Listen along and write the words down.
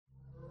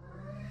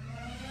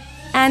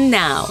And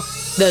now,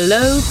 The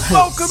Low Post.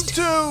 Welcome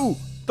to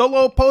The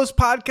Low Post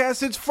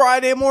Podcast. It's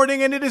Friday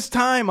morning, and it is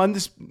time on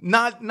this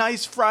not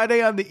nice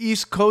Friday on the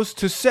East Coast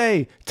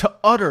to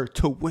utter,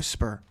 to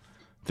whisper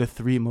the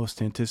three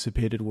most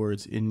anticipated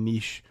words in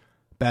niche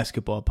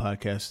basketball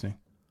podcasting.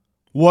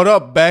 What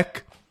up,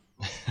 Beck?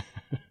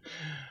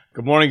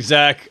 Good morning,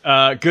 Zach.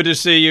 Good to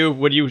see you.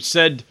 When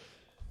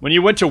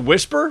you went to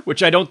whisper,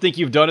 which I don't think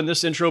you've done in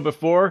this intro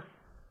before,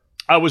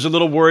 I was a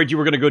little worried you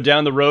were going to go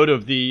down the road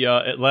of the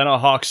Atlanta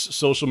Hawks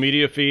social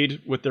media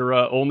feed with their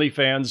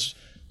OnlyFans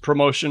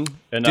promotion,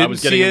 and I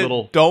was getting a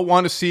little. Don't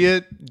want to see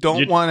it.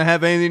 Don't want to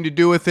have anything to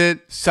do with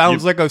it.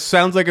 Sounds like a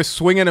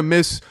swing and a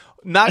miss.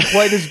 Not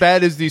quite as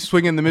bad as the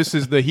swing and the miss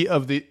as the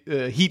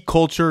heat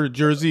culture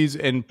jerseys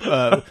and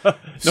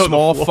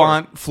small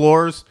font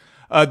floors.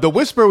 The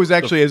whisper was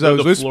actually as I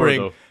was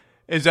whispering.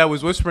 As I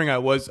was whispering, I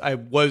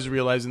was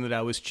realizing that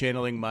I was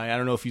channeling I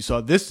don't know if you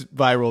saw this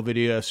viral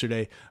video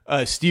yesterday,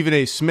 Stephen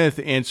A. Smith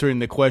answering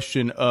the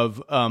question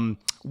of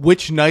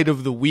which night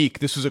of the week,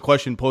 this was a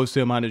question posed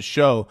to him on his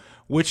show,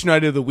 which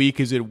night of the week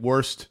is it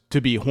worst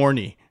to be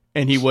horny?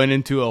 And he went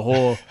into a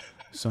whole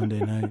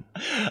Sunday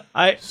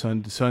night.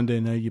 Sunday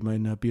night, you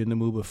might not be in the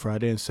mood, but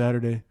Friday and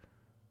Saturday,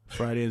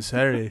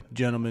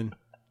 gentlemen,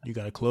 you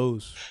got to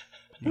close.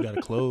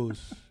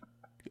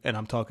 And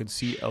I'm talking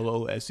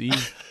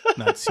CLOSE,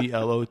 not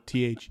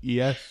CLOTHES, if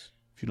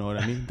you know what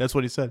I mean. That's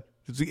what he said.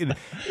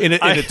 In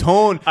a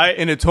tone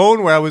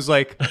where I was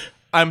like,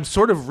 I'm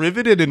sort of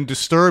riveted and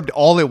disturbed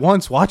all at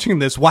once watching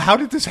this. Wow, how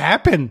did this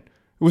happen?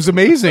 It was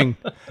amazing.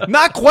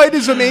 Not quite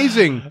as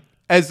amazing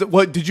as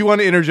what. Did you want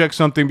to interject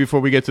something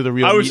before we get to the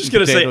real? I was just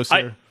going to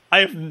say,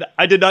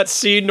 I did not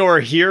see nor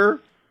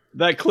hear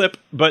that clip,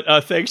 but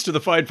thanks to the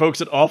fine folks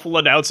at Awful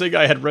Announcing,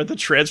 I had read the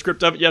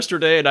transcript of it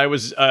yesterday, and I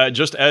was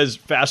just as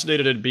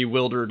fascinated and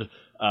bewildered,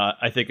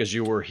 I think, as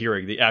you were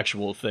hearing the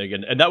actual thing.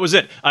 And that was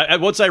it.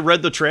 Once I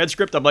read the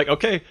transcript, I'm like,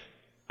 okay,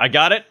 I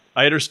got it.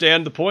 I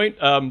understand the point.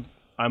 I'm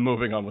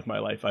moving on with my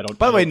life. By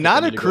the way,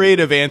 not a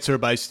creative answer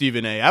by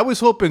Stephen A. I was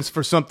hoping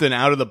for something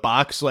out of the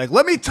box, like,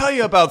 let me tell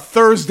you about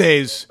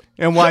Thursdays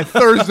and why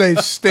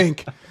Thursdays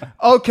stink.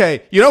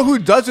 Okay, you know who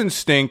doesn't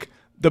stink?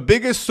 The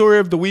biggest story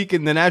of the week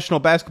in the National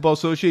Basketball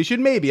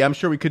Association, maybe, I'm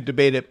sure we could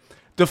debate it.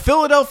 The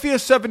Philadelphia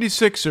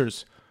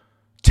 76ers,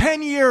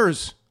 10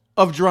 years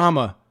of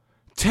drama,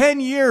 10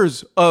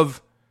 years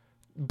of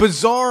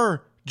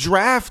bizarre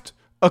draft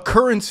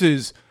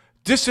occurrences,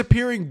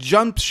 disappearing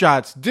jump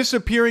shots,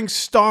 disappearing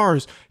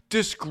stars,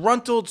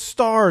 disgruntled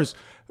stars,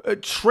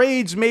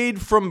 trades made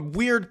from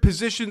weird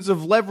positions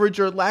of leverage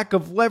or lack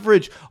of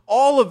leverage,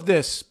 all of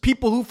this,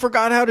 people who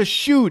forgot how to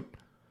shoot.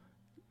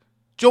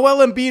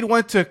 Joel Embiid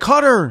went to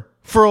Qatar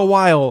for a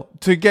while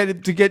to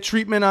get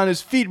treatment on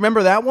his feet.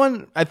 Remember that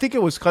one? I think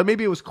it was Qatar.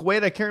 Maybe it was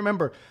Kuwait. I can't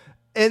remember.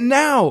 And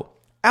now,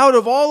 out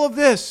of all of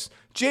this,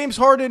 James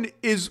Harden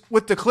is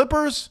with the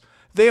Clippers.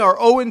 They are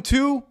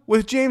 0-2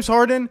 with James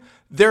Harden.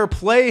 Their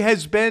play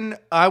has been,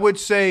 I would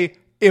say,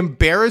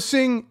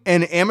 embarrassing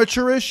and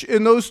amateurish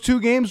in those two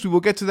games. We will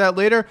get to that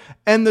later.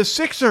 And the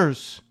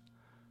Sixers,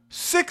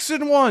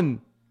 6-1.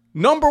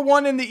 Number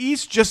one in the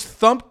East, just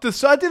thumped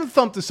I didn't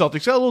thump the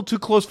Celtics. Got a little too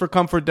close for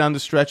comfort down the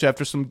stretch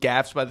after some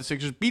gaffes by the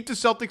Sixers. Beat the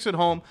Celtics at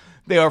home.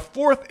 They are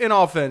fourth in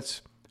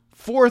offense,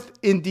 fourth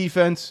in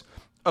defense,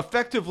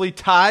 effectively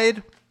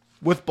tied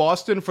with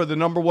Boston for the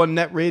number one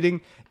net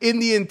rating in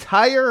the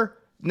entire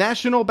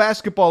National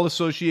Basketball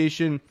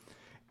Association.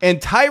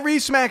 And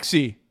Tyrese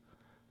Maxey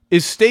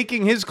is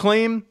staking his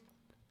claim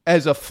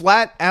as a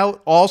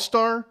flat-out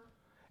all-star,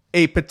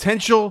 a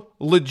potential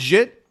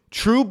legit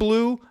true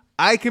blue.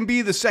 I can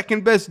be the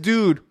second best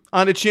dude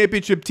on a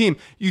championship team.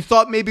 You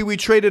thought maybe we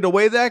traded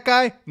away that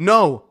guy?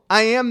 No,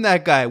 I am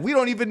that guy. We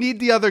don't even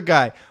need the other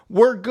guy.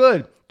 We're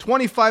good.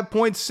 25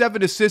 points,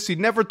 7 assists. He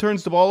never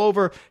turns the ball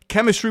over.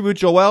 Chemistry with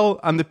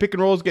Joel on the pick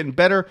and roll is getting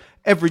better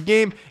every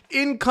game.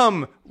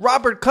 Income,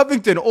 Robert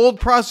Covington, old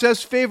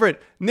process favorite.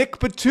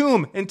 Nick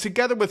Batum, and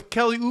together with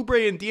Kelly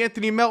Oubre and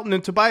DeAnthony Melton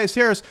and Tobias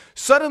Harris,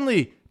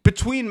 suddenly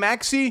between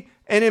Maxey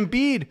and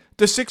Embiid,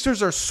 the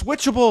Sixers are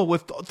switchable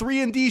with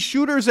 3-and-D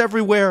shooters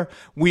everywhere.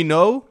 We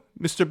know,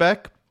 Mr.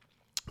 Beck,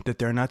 that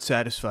they're not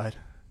satisfied.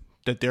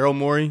 That Daryl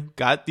Morey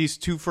got these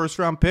 2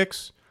 first-round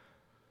picks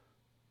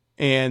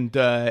and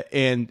got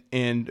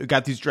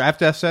these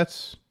draft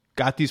assets,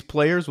 got these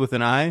players with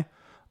an eye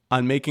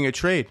on making a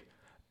trade.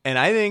 And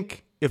I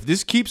think if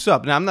this keeps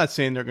up, and I'm not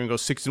saying they're going to go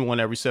 6-1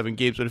 every 7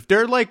 games, but if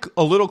they're like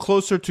a little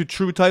closer to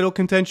true title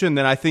contention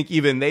than I think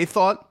even they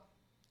thought,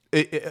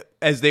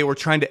 as they were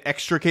trying to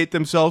extricate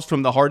themselves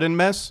from the Harden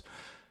mess,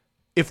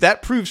 if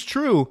that proves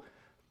true,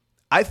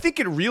 I think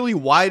it really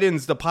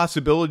widens the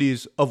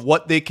possibilities of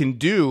what they can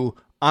do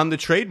on the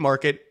trade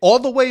market, all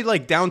the way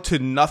like down to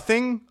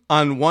nothing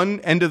on one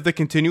end of the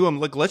continuum.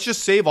 Like, let's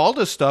just save all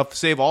this stuff,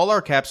 save all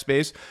our cap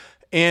space,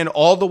 and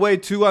all the way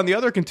to on the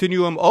other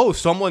continuum,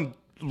 someone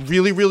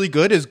really, really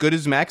good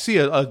as Maxey,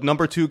 a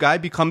number 2 guy,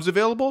 becomes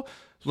available.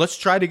 Let's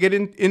try to get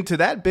into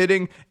that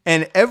bidding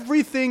and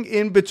everything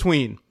in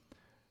between.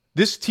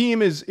 This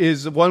team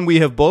is one we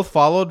have both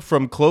followed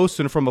from close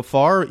and from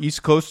afar,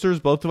 East Coasters,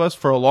 both of us,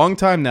 for a long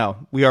time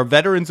now. We are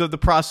veterans of the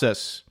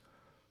process.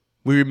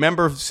 We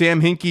remember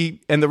Sam Hinkie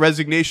and the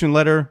resignation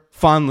letter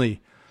fondly.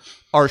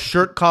 Our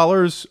shirt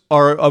collars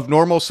are of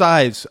normal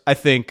size, I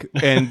think,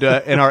 and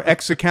our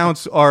X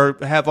accounts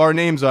have our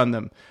names on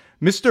them.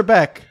 Mr.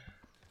 Beck,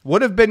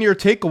 what have been your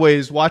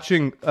takeaways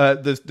watching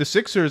the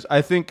Sixers,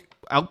 I think,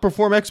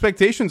 outperform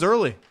expectations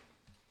early?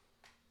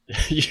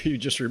 You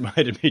just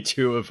reminded me,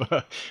 too, of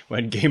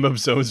when Game of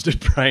Zones did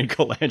Brian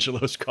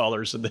Colangelo's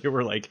collars, and they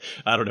were like,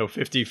 I don't know,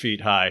 50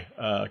 feet high.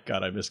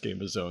 God, I miss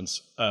Game of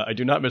Zones. I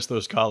do not miss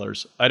those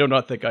collars. I do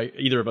not think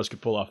either of us could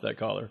pull off that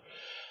collar.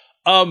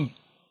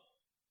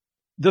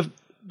 The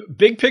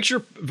big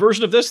picture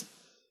version of this,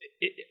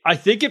 I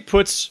think it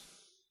puts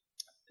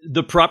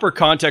the proper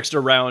context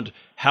around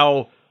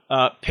how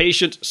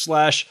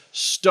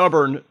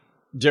patient/stubborn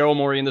Daryl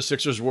Morey and the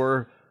Sixers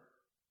were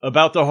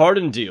about the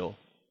Harden deal.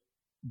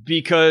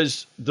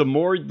 Because the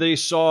more they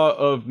saw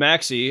of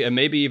Maxey, and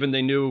maybe even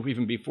they knew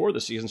even before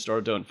the season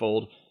started to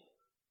unfold,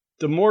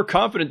 the more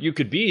confident you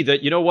could be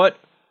that, you know what,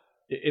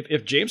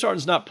 if James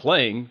Harden's not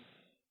playing,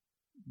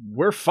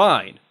 we're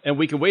fine, and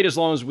we can wait as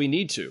long as we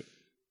need to.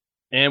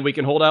 And we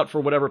can hold out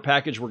for whatever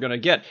package we're going to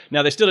get.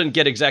 Now, they still didn't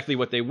get exactly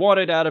what they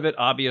wanted out of it,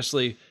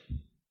 obviously.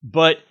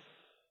 But,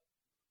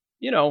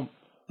 you know,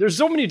 there's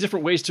so many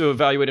different ways to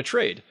evaluate a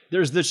trade.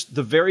 There's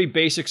the very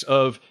basics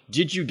of,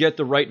 did you get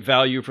the right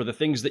value for the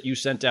things that you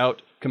sent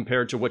out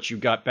compared to what you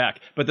got back?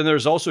 But then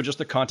there's also just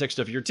the context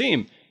of your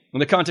team.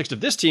 And the context of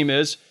this team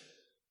is,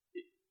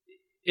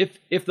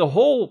 if the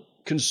whole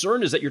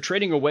concern is that you're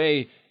trading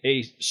away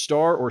a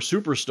star or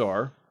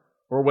superstar,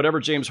 or whatever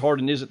James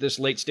Harden is at this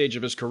late stage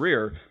of his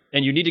career,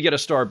 and you need to get a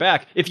star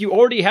back, if you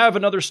already have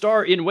another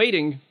star in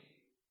waiting,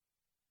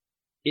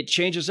 it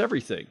changes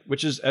everything,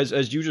 which is,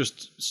 as you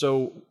just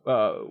so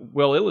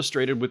well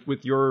illustrated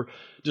with your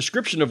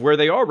description of where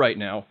they are right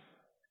now.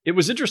 It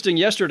was interesting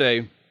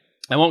yesterday.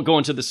 I won't go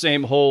into the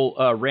same whole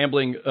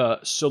rambling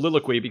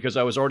soliloquy, because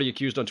I was already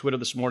accused on Twitter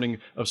this morning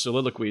of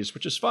soliloquies,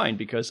 which is fine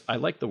because I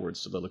like the word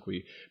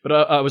soliloquy. But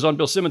I was on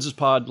Bill Simmons'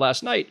 pod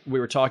last night. We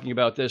were talking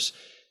about this.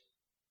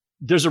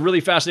 There's a really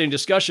fascinating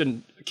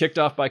discussion kicked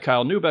off by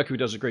Kyle Neubeck, who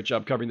does a great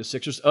job covering the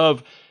Sixers,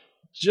 of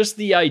just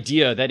the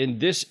idea that in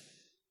this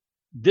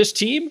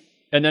team,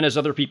 and then as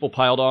other people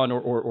piled on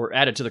or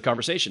added to the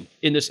conversation,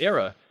 in this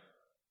era,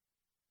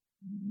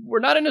 we're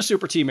not in a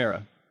super team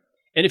era.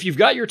 And if you've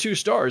got your two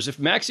stars, if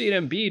Maxey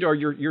and Embiid are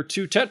your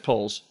two tent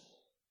poles,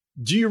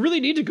 do you really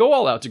need to go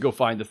all out to go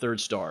find the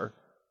third star?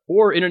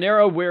 Or in an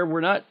era where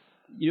we're not,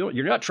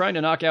 you're not trying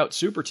to knock out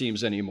super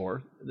teams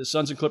anymore. The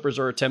Suns and Clippers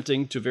are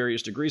attempting to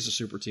various degrees a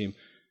super team.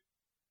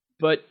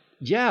 But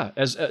yeah,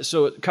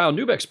 so Kyle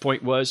Neubeck's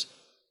point was,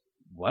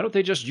 why don't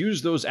they just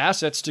use those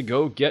assets to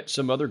go get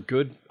some other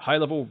good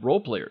high-level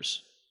role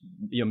players?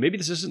 Maybe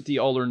this isn't the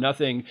all or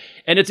nothing.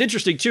 And it's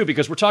interesting, too,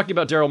 because we're talking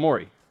about Daryl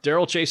Morey.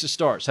 Daryl chases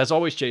stars, has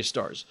always chased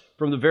stars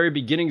from the very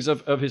beginnings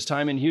of his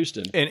time in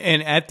Houston.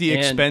 And at the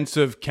expense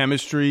of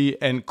chemistry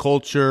and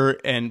culture,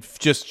 and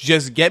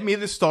just get me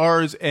the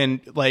stars and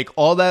like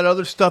all that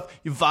other stuff,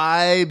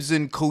 vibes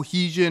and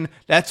cohesion,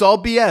 that's all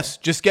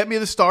BS. Just get me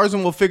the stars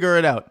and we'll figure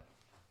it out.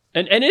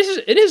 And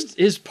it is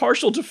his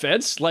partial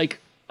defense, like,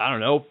 I don't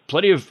know,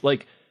 plenty of,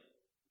 like,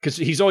 because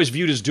he's always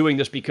viewed as doing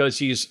this because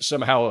he's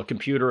somehow a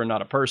computer and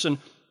not a person.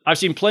 I've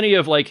seen plenty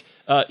of, like,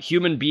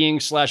 human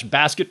beings /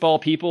 basketball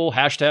people,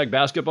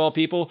 #basketball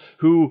people,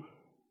 who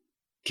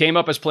came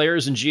up as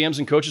players and GMs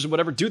and coaches and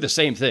whatever, do the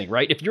same thing,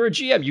 right? If you're a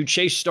GM, you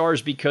chase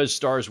stars because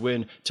stars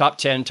win. Top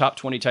 10, top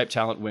 20 type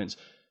talent wins.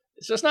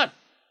 So it's not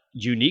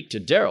unique to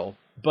Daryl,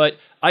 but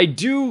I'd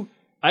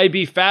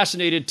be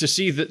fascinated to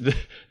see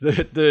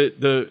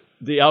the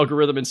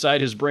algorithm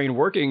inside his brain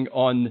working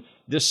on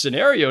this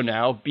scenario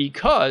now,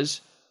 because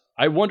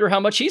I wonder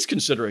how much he's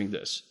considering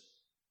this.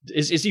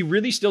 Is he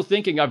really still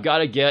thinking, I've got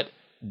to get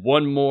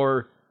one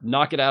more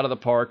knock it out of the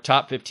park,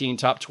 top 15,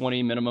 top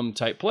 20 minimum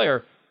type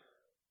player?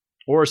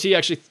 Or is he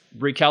actually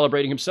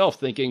recalibrating himself,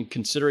 thinking,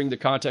 considering the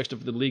context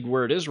of the league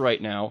where it is right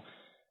now,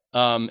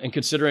 and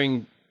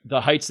considering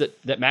the heights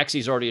that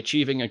Maxey's already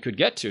achieving and could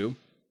get to,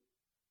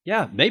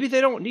 yeah, maybe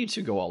they don't need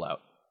to go all out.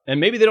 And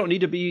maybe they don't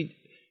need to be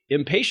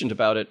impatient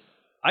about it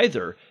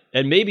either.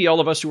 And maybe all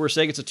of us who are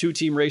saying it's a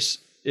two-team race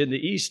in the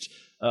East,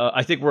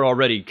 I think we're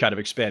already kind of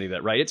expanding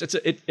that, right?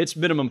 It's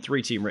minimum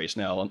 3-team race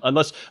now,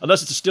 unless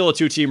it's still a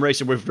 2-team race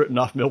and we've written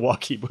off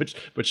Milwaukee,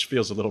 which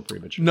feels a little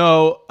premature.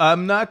 No,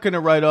 I'm not going to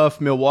write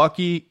off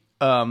Milwaukee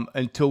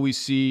until we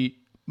see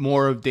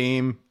more of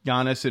Dame,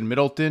 Giannis, and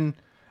Middleton.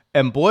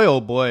 And boy,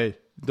 oh boy,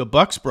 the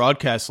Bucks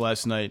broadcast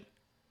last night,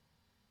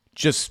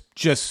 just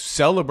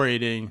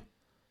celebrating.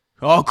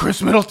 Oh,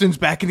 Chris Middleton's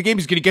back in the game.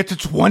 He's going to get to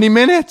 20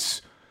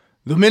 minutes.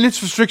 The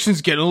minutes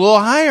restriction's getting a little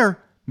higher.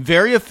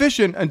 Very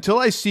efficient until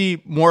I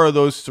see more of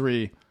those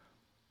three.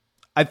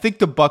 I think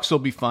the Bucks will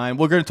be fine.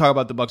 We're going to talk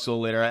about the Bucks a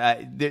little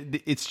later.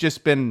 It's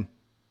just been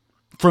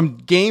from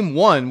game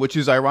one, which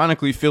is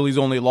ironically Philly's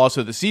only loss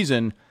of the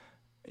season.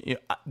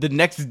 The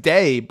next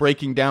day,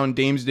 breaking down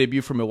Dame's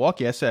debut for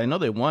Milwaukee, I said, I know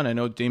they won. I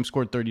know Dame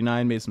scored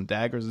 39, made some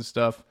daggers and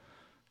stuff.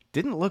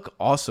 Didn't look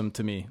awesome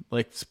to me.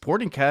 Like,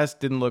 supporting cast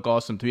didn't look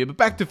awesome to me. But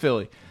back to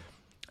Philly.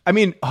 I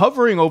mean,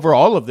 hovering over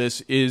all of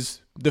this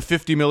is the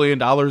 $50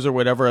 million or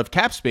whatever of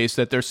cap space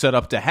that they're set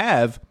up to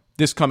have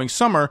this coming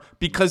summer,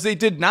 because they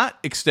did not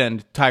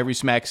extend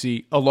Tyrese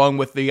Maxey along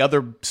with the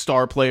other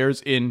star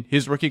players in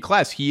his rookie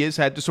class. He has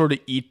had to sort of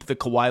eat the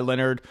Kawhi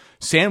Leonard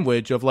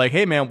sandwich of like,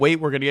 hey man, wait,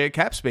 we're going to get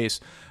cap space.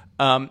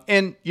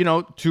 And,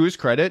 to his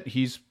credit,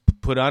 he's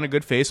put on a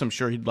good face. I'm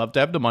sure he'd love to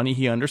have the money.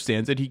 He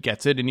understands it. He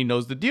gets it, and he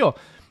knows the deal.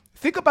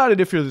 Think about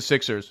it if you're the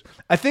Sixers.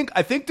 I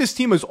think this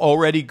team is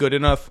already good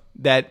enough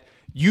that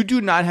you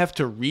do not have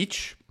to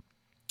reach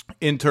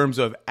in terms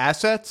of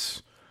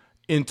assets,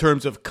 in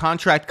terms of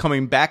contract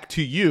coming back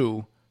to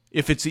you,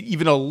 if it's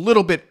even a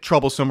little bit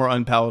troublesome or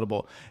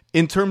unpalatable.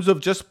 In terms of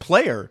just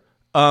player,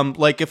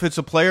 like if it's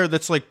a player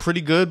that's like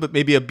pretty good, but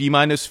maybe a B-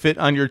 fit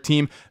on your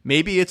team,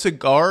 maybe it's a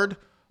guard,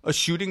 a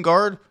shooting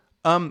guard,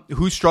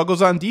 who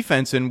struggles on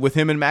defense, and with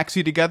him and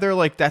Maxey together,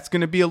 like that's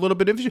going to be a little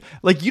bit of,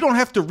 like, you don't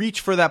have to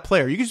reach for that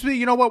player. You can just be,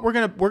 you know what, we're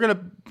not going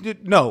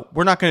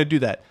to do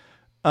that.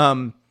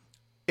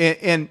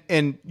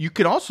 And you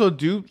can also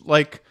do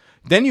like,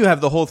 then you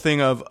have the whole thing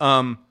of,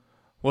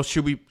 well,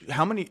 should we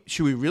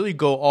really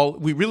go all,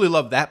 we really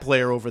love that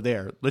player over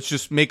there. Let's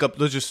just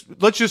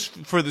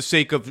for the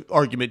sake of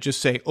argument,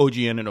 just say OG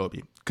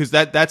Anunoby. Cause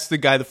that's the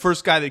guy, the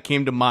first guy that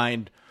came to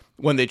mind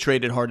when they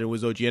traded Harden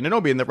was OG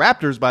Anunoby. And the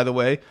Raptors, by the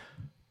way,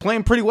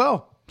 playing pretty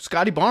well.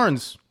 Scotty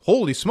Barnes,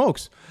 holy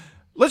smokes.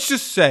 Let's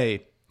just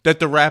say that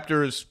the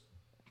Raptors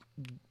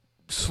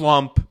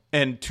slump,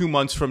 and 2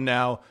 months from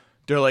now,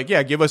 they're like,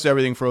 yeah, give us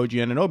everything for OG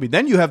Anunoby.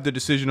 Then you have the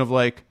decision of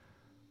like,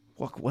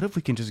 well, what if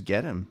we can just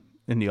get him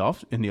in the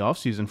off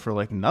season for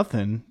like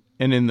nothing?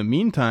 And in the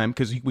meantime,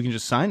 because we can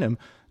just sign him,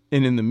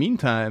 and in the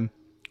meantime,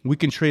 we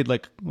can trade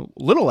like a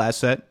little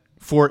asset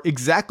for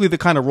exactly the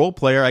kind of role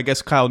player, I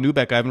guess Kyle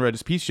Neubeck, I haven't read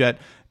his piece yet,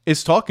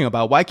 is talking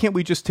about. Why can't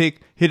we just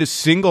hit a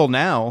single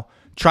now,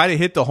 try to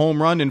hit the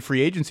home run in free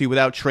agency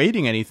without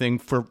trading anything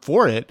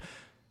for it?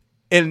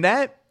 And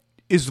that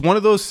is one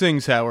of those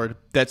things, Howard,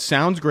 that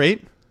sounds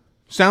great.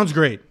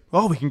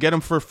 Oh, we can get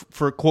him for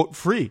quote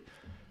free.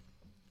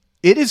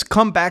 It has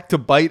come back to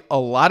bite a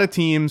lot of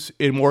teams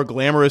in more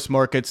glamorous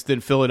markets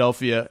than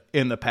Philadelphia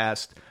in the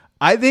past.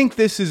 I think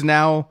this is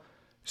now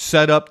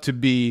set up to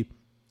be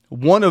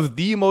one of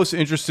the most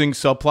interesting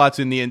subplots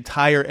in the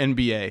entire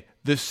NBA.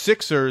 The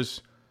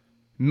Sixers,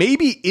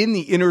 maybe in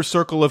the inner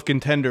circle of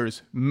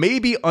contenders,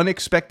 maybe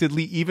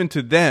unexpectedly even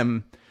to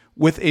them,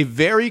 with a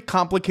very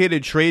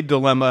complicated trade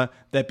dilemma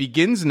that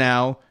begins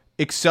now,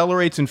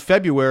 accelerates in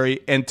February,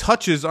 and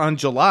touches on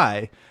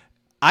July.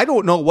 I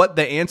don't know what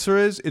the answer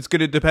is. It's going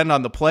to depend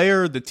on the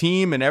player, the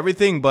team, and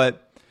everything,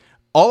 but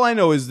all I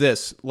know is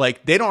this,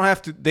 like,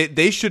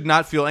 they should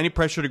not feel any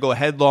pressure to go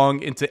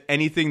headlong into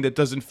anything that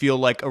doesn't feel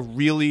like a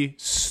really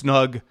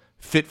snug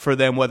fit for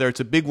them, whether it's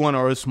a big one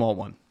or a small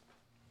one.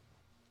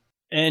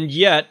 And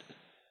yet,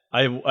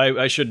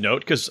 I should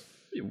note, because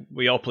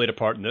we all played a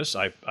part in this,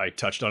 I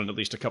touched on it at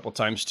least a couple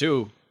times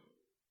too.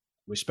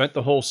 We spent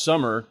the whole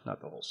summer,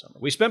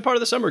 we spent part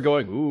of the summer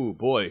going, ooh,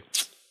 boy,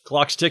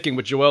 clock's ticking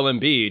with Joel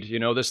Embiid.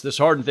 This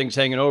Harden thing's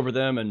hanging over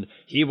them, and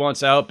he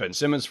wants out, Ben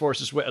Simmons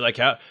forces, like,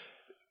 how...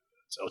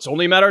 So it's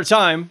only a matter of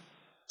time.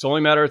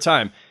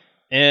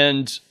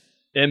 And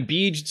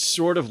Embiid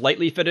sort of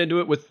lightly fit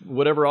into it with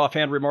whatever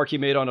offhand remark he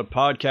made on a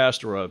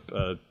podcast or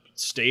a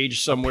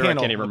stage somewhere. I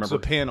can't even remember.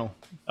 It's a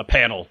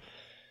panel.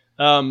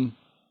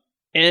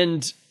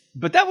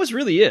 But that was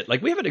really it.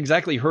 Like, we haven't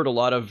exactly heard a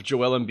lot of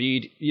Joel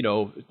Embiid,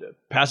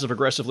 passive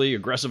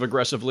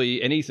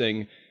aggressively,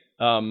 anything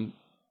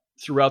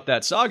throughout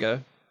that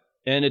saga.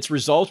 And it's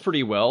resolved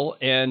pretty well.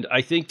 And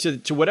I think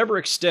to whatever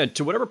extent,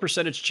 to whatever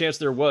percentage chance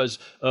there was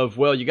of,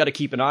 well, you got to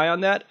keep an eye on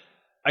that,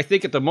 I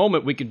think at the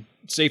moment we could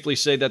safely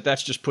say that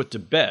that's just put to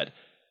bed.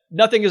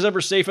 Nothing is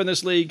ever safe in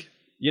this league.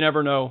 You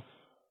never know.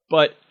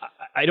 But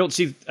I don't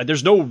see,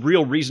 there's no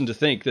real reason to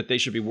think that they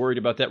should be worried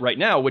about that right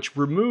now, which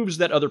removes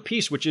that other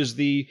piece, which is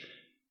and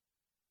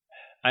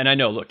I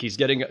know, look, he's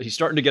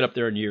starting to get up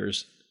there in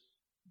years,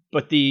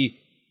 but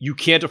you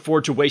can't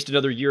afford to waste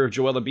another year of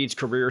Joel Embiid's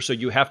career, so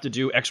you have to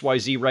do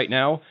XYZ right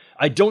now.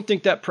 I don't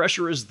think that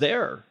pressure is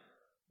there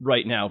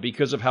right now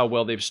because of how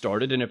well they've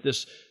started. And if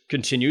this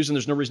continues, and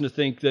there's no reason to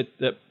think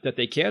that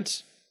they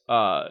can't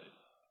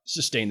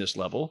sustain this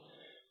level,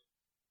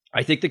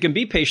 I think they can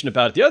be patient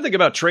about it. The other thing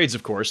about trades,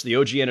 of course, the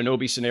OG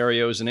Anunoby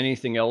scenarios and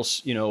anything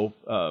else,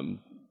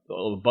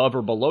 above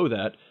or below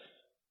that,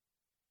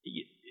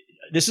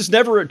 this is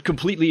never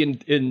completely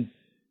in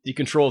the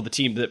control of the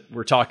team that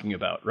we're talking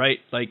about,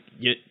 right? Like,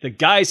 the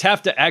guys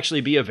have to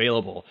actually be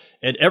available.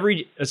 And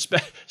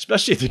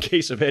especially in the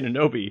case of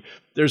Anunoby,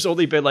 there's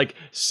only been like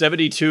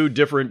 72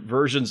 different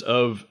versions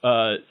of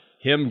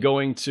him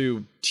going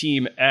to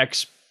Team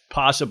X,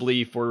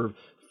 possibly for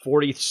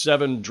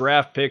 47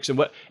 draft picks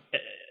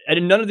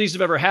and none of these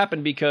have ever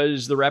happened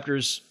because the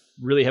Raptors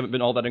really haven't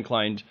been all that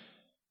inclined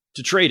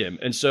to trade him.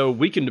 And so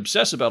we can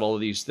obsess about all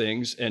of these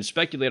things and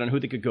speculate on who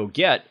they could go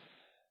get.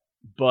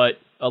 But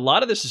a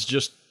lot of this is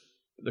just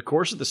the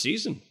course of the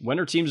season. When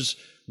are teams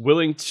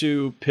willing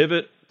to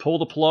pivot, pull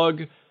the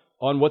plug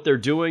on what they're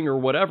doing or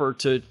whatever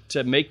to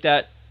make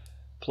that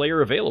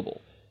player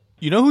available?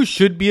 You know who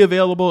should be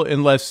available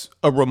unless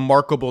a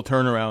remarkable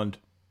turnaround,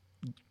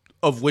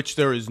 of which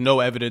there is no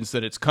evidence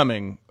that it's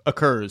coming,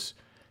 occurs,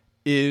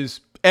 is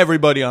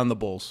everybody on the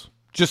Bulls.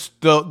 Just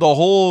the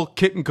whole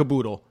kit and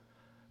caboodle.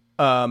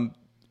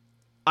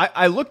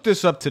 I looked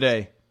this up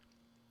today.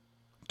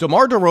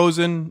 DeMar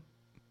DeRozan,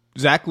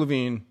 Zach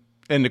LaVine,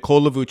 and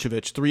Nikola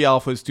Vucevic, 3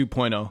 alphas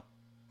 2.0,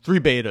 3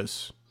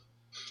 betas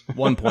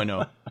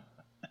 1.0,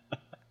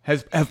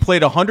 have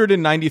played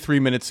 193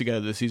 minutes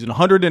together this season.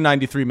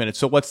 193 minutes.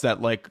 So what's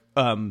that, like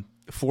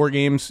 4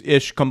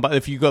 games-ish combined,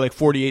 if you go like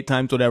 48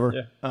 times,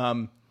 whatever.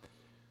 Yeah.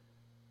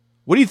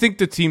 What do you think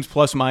the team's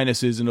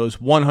plus-minus is in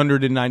those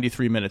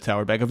 193 minutes,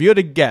 Howard Beck? If you had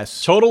to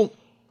guess. Total,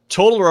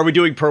 or are we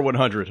doing per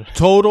 100?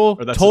 Total,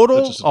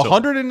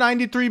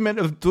 193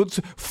 minutes,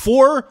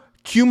 4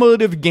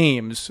 cumulative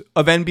games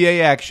of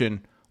NBA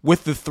action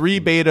with the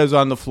 3 betas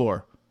on the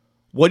floor.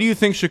 What do you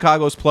think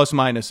Chicago's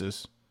plus-minus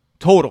is?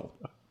 Total.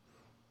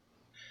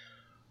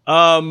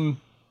 I'm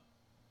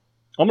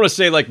going to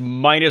say like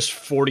minus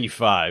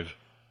 45.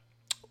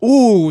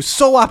 Ooh,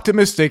 so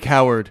optimistic,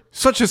 Howard.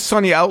 Such a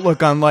sunny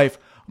outlook on life.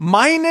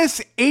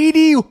 Minus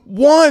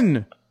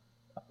 81.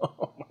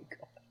 Oh, my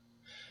God.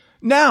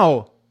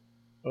 Now,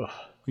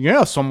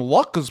 yeah, some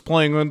luck is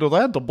playing into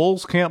that. The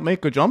Bulls can't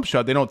make a jump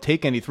shot. They don't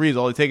take any threes.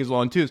 All they take is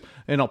long twos.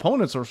 And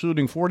opponents are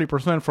shooting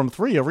 40% from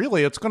 3.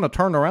 Really, it's going to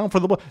turn around for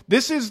the Bulls.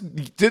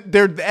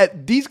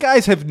 These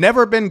guys have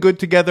never been good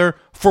together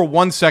for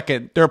 1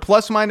 second. Their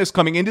plus-minus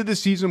coming into the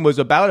season was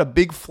about a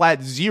big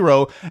flat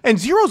 0. And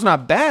 0's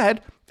not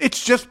bad.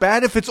 It's just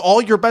bad if it's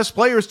all your best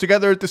players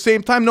together at the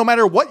same time, no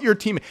matter what your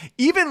team.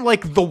 Even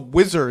like the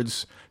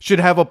Wizards should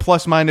have a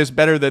plus-minus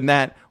better than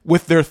that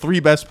with their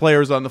 3 best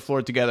players on the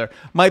floor together.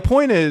 My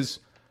point is,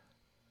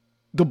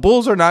 the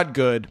Bulls are not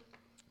good.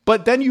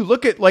 But then you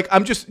look at, like,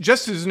 I'm just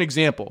as an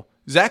example,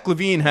 Zach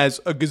LaVine has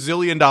 $1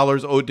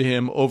 gazillion owed to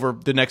him over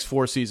the next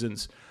 4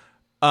 seasons.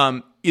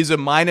 Is a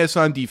minus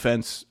on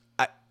defense.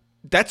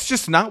 That's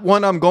just not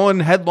one I'm going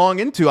headlong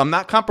into. I'm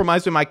not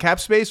compromising my cap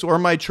space or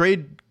my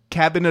trade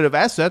cabinet of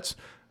assets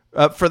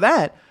for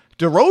that.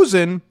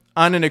 DeRozan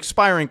on an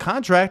expiring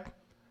contract,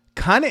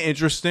 kind of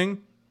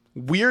interesting.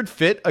 Weird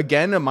fit,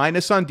 again, a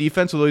minus on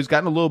defense, although he's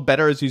gotten a little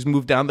better as he's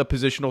moved down the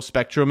positional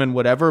spectrum and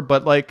whatever,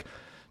 but like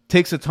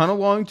takes a ton of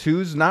long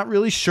twos. Not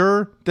really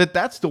sure that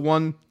that's the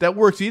one that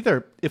works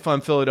either if I'm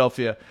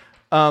Philadelphia.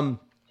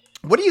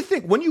 What do you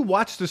think when you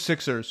watch the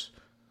Sixers?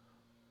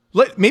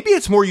 Maybe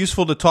it's more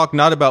useful to talk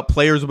not about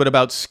players but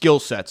about skill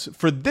sets.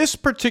 For this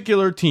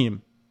particular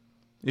team,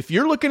 if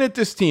you're looking at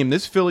this team,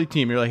 this Philly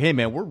team, you're like, hey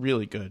man, we're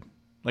really good.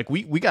 Like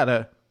we got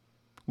a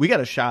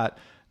shot.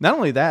 Not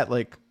only that,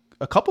 like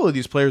a couple of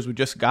these players we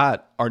just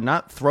got are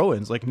not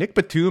throw-ins. Like Nick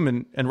Batum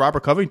and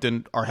Robert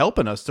Covington are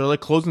helping us. They're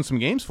like closing some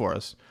games for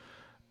us.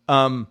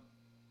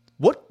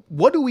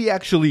 What do we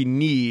actually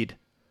need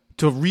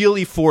to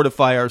really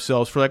fortify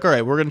ourselves for like, all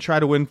right, we're going to try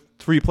to win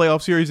 3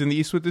 playoff series in the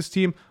East with this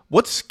team?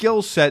 What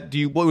skill set do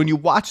you, when you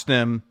watch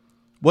them,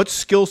 what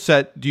skill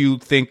set do you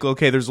think,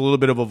 okay, there's a little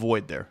bit of a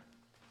void there?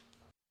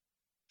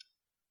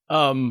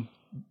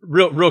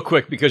 Real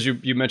quick, because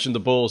you mentioned the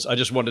Bulls, I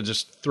just wanted to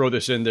just throw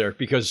this in there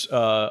because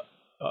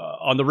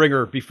on the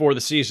Ringer before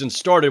the season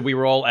started, we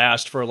were all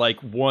asked for like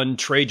one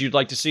trade you'd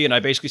like to see, and I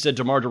basically said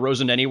DeMar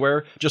DeRozan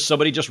anywhere. Just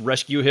somebody just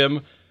rescue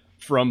him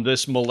from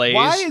this malaise.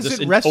 Why is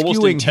it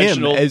rescuing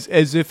him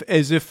as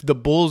if the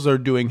Bulls are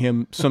doing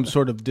him some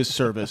sort of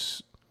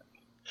disservice?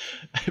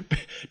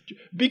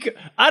 Because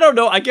I don't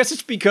know. I guess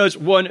it's because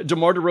one,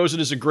 DeMar DeRozan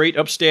is a great,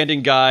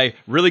 upstanding guy,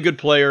 really good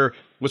player.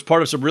 Was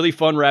part of some really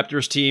fun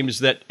Raptors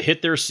teams that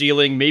hit their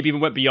ceiling, maybe even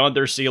went beyond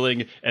their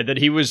ceiling, and then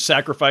he was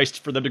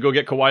sacrificed for them to go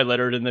get Kawhi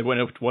Leonard, and they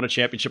won a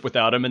championship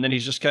without him, and then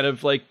he's just kind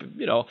of like,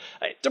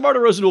 DeMar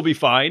DeRozan will be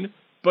fine,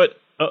 but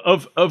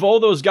of all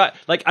those guys,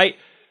 like I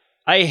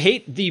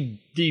hate the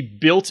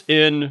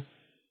built-in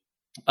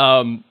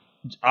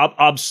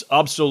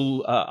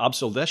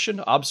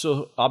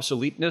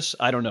obsoleteness.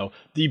 I don't know,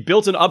 the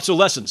built-in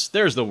obsolescence.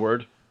 There's the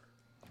word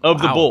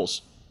of the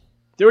Bulls.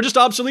 They were just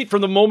obsolete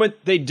from the moment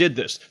they did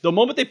this. The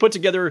moment they put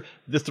together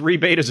the 3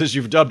 betas, as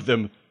you've dubbed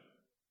them,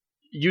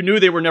 you knew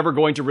they were never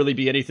going to really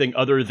be anything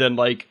other than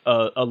like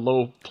a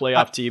low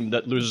playoff team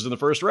that loses in the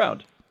first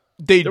round.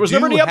 There was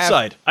never any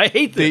upside. I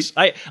hate this.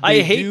 I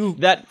hate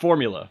that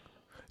formula.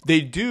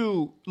 They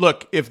do.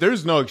 Look, if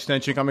there's no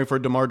extension coming for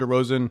DeMar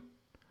DeRozan,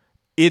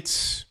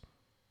 it's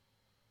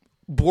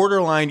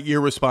borderline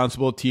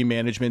irresponsible team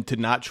management to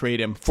not trade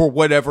him for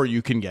whatever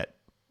you can get.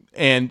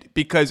 And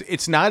because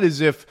it's not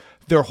as if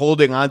they're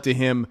holding on to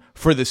him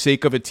for the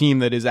sake of a team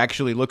that is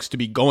actually looks to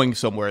be going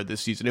somewhere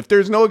this season. If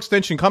there's no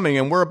extension coming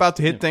and we're about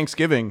to hit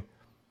Thanksgiving,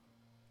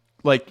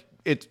 like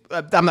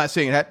I'm not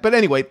saying that, but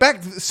anyway,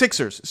 back to the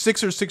Sixers.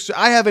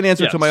 I have an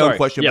answer to my own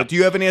question, but do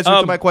you have an answer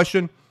to my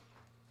question?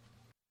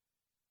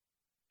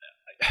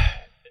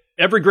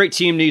 every great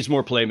team needs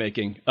more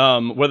playmaking.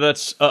 Whether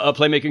that's a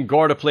playmaking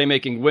guard, a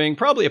playmaking wing,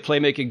 probably a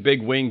playmaking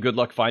big wing. Good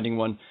luck finding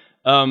one.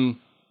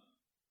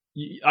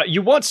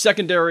 You want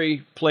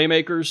secondary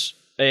playmakers,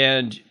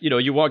 and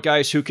you want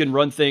guys who can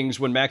run things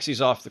when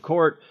Maxi's off the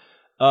court.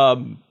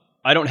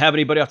 I don't have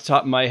anybody off the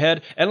top of my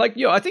head, and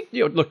I think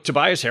look,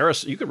 Tobias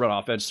Harris. You could run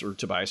offense through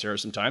Tobias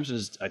Harris sometimes,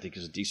 and I think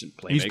is a decent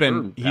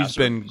playmaker.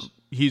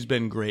 He's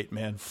been great,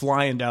 man.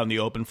 Flying down the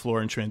open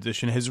floor in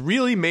transition has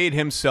really made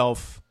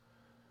himself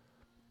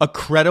a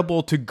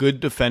credible to good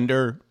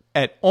defender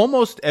at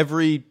almost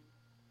every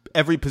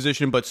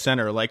position but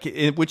center,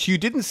 which you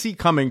didn't see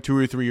coming 2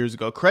 or 3 years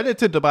ago. Credit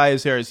to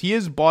Tobias Harris. He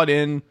has bought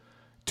in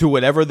to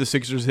whatever the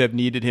Sixers have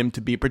needed him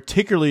to be,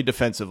 particularly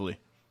defensively.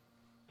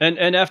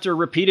 And after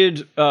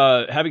repeated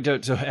having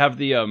to have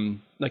the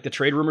the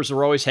trade rumors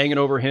are always hanging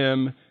over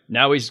him.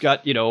 Now he's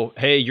got,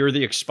 hey, you're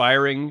the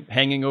expiring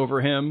hanging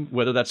over him,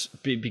 whether that's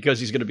because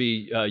he's going to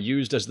be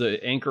used as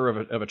the anchor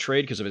of a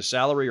trade because of his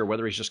salary, or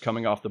whether he's just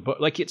coming off the book.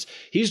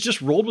 He's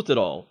just rolled with it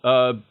all.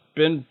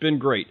 Been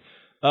great.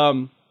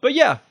 But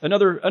yeah,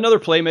 another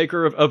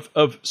playmaker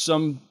of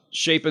some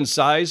shape and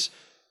size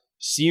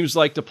seems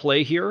like the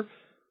play here.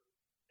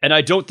 And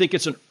I don't think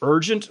it's an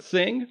urgent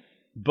thing,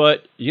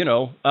 but I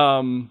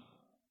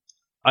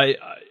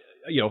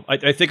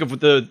think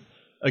of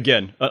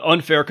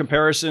unfair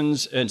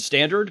comparisons and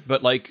standard,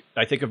 but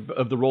I think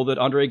of the role that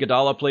Andre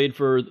Iguodala played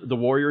for the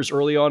Warriors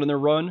early on in their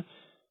run,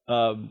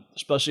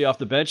 especially off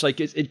the bench.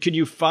 Can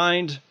you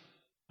find?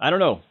 I don't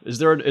know. Is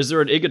there an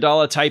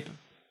Iguodala type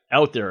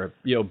out there?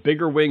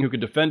 Bigger wing who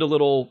could defend a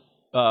little,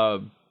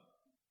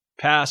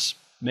 pass,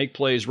 make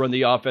plays, run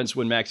the offense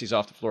when Maxi's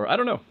off the floor. I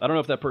don't know. I don't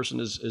know if that person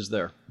is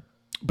there.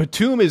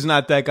 Batum is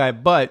not that guy,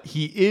 but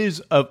he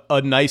is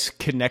a nice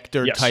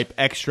connector type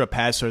extra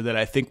passer that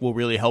I think will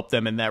really help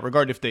them in that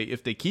regard if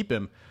they keep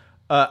him.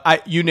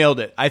 You nailed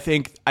it. I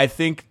think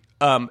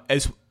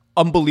as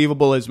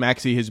unbelievable as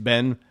Maxey has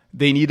been,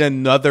 they need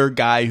another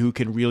guy who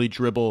can really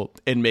dribble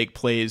and make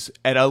plays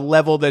at a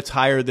level that's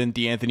higher than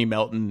DeAnthony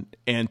Melton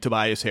and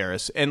Tobias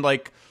Harris. And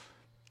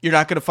you're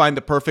not going to find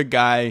the perfect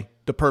guy,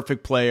 the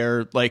perfect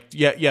player.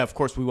 Of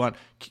course we want.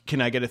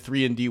 Can I get a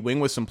 3-and-D wing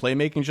with some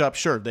playmaking jobs?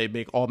 Sure,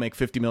 they all make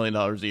 $50 million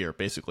a year,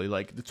 basically.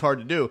 It's hard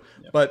to do.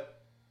 Yep.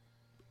 But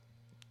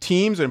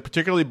teams, and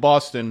particularly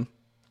Boston,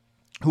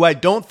 who I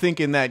don't think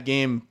in that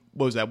game,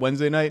 what was that,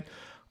 Wednesday night?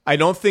 I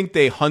don't think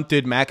they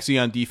hunted Maxey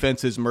on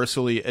defense as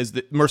mercilessly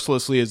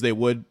as they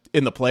would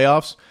in the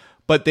playoffs.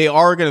 But they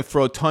are going to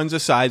throw tons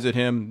of size at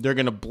him. They're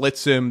going to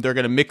blitz him. They're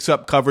going to mix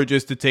up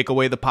coverages to take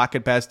away the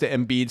pocket pass to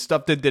Embiid,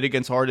 stuff they did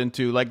against Harden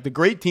too. The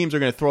great teams are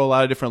going to throw a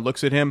lot of different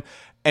looks at him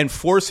and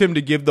force him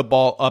to give the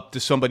ball up to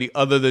somebody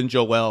other than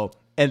Joel.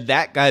 And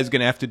that guy's going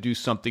to have to do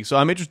something. So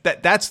I'm interested.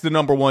 That's the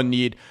number one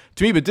need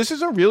to me. But this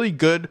is a really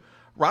good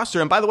roster.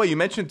 And by the way, you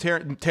mentioned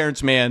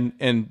Terrence Mann,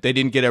 and they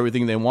didn't get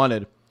everything they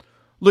wanted.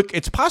 Look,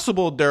 it's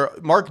possible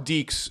Mark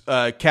Deeks,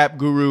 Cap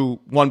Guru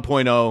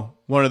 1.0,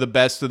 one of the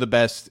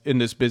best in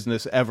this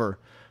business ever,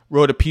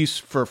 wrote a piece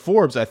for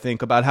Forbes, I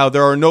think, about how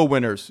there are no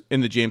winners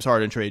in the James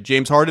Harden trade.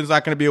 James Harden's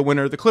not going to be a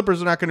winner. The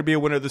Clippers are not going to be a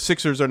winner. The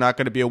Sixers are not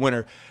going to be a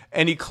winner.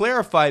 And he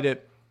clarified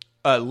it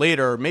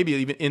later, maybe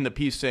even in the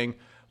piece, saying,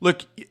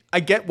 look,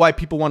 I get why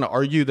people want to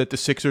argue that the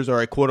Sixers are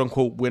a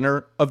quote-unquote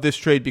winner of this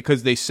trade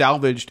because they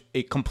salvaged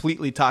a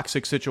completely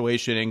toxic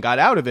situation and got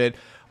out of it.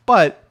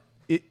 But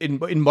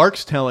in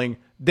Mark's telling,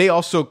 they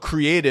also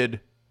created,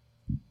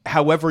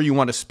 however you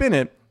want to spin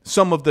it,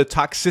 some of the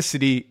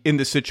toxicity in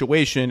the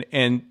situation.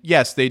 And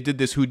yes, they did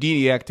this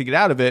Houdini act to get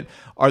out of it.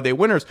 Are they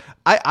winners?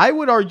 I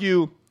would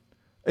argue,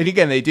 and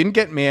again, they didn't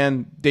get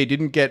Mann. They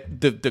didn't get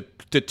the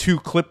two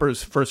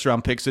Clippers first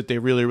round picks that they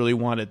really, really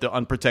wanted, the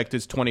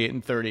unprotected 28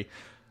 and 30.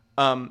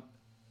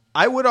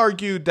 I would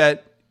argue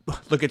that,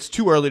 look, it's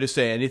too early to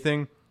say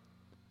anything,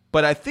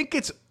 but I think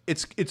it's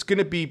going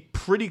to be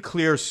pretty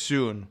clear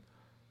soon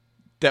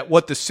that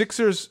what the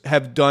Sixers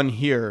have done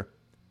here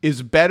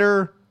is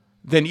better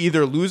than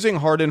either losing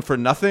Harden for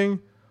nothing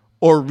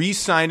or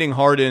re-signing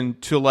Harden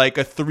to a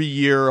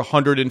 3-year,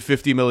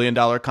 $150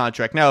 million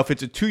contract. Now, if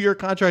it's a 2-year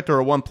contract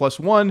or a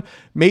 1+1,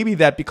 maybe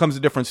that becomes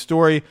a different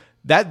story.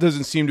 That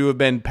doesn't seem to have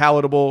been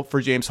palatable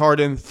for James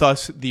Harden,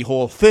 thus the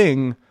whole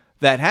thing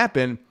that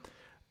happened.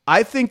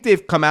 I think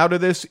they've come out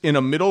of this in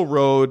a middle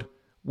road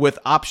with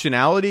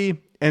optionality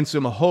and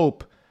some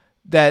hope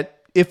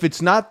that if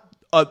it's not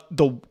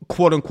the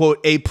quote-unquote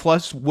A+,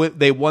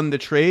 they won the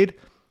trade,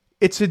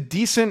 it's a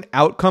decent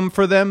outcome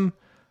for them.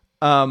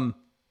 And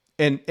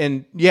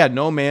yeah,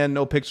 no man,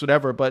 no picks,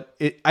 whatever. But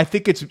I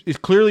think it's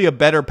clearly a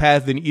better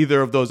path than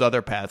either of those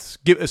other paths,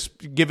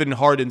 given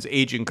Harden's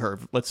aging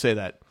curve. Let's say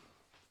that.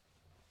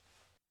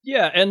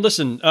 Yeah, and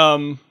listen,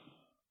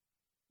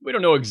 we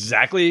don't know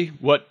exactly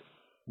what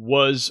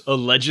was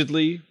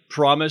allegedly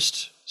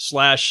promised /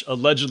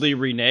 allegedly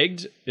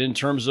reneged in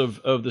terms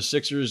of the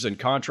Sixers and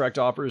contract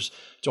offers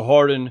to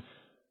Harden,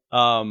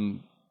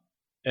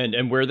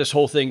 and where this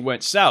whole thing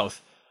went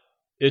south.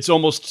 It's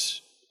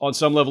almost on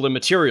some level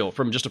immaterial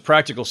from just a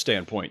practical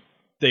standpoint.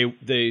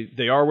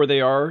 They are where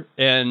they are,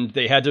 and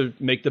they had to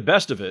make the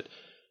best of it.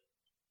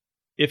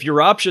 if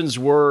your options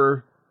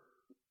were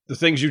the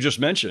things you just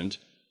mentioned,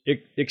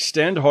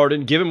 extend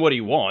Harden, give him what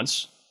he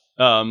wants,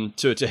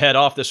 to head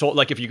off this whole,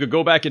 like, if you could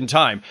go back in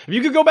time,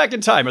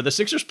 are the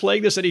Sixers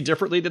playing this any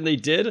differently than they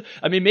did?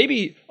 I mean,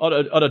 maybe on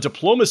a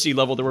diplomacy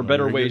level, there were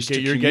better ways to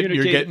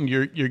communicate.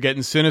 You're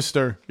getting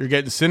sinister. You're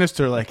getting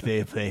sinister. Like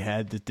they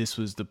had that this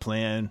was the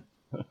plan.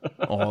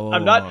 Oh,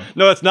 I'm not.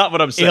 No, that's not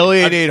what I'm saying.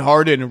 Alienate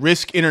Harden,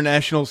 risk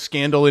international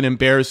scandal and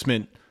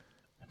embarrassment,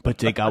 but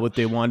they got what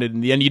they wanted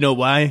in the end. You know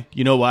why?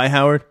 You know why,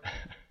 Howard?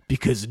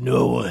 Because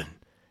no one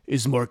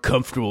is more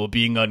comfortable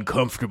being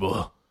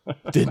uncomfortable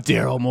than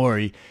Daryl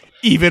Morey.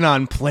 Even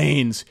on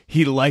planes,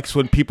 he likes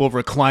when people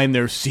recline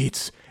their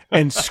seats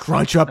and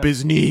scrunch up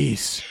his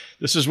knees.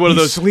 This is one of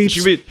those.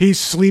 He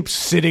sleeps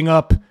sitting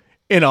up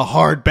in a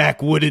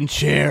hardback wooden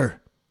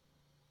chair.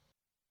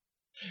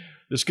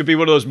 This could be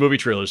one of those movie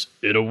trailers.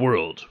 In a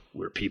world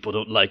where people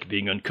don't like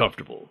being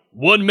uncomfortable,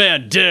 one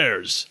man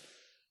dares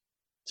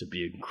to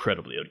be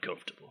incredibly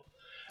uncomfortable.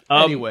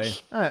 Anyway,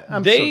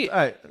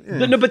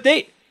 the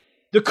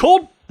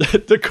cold.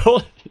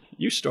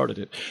 You started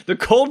it. The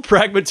cold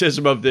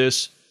pragmatism of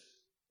this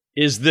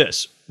is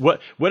this: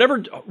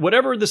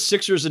 whatever the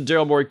Sixers and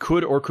Daryl Morey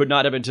could or could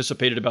not have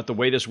anticipated about the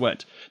way this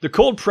went. The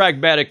cold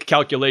pragmatic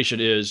calculation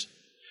is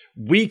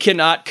we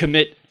cannot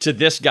commit to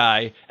this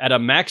guy at a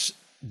max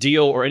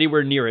deal or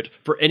anywhere near it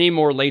for any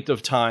more length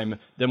of time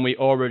than we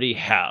already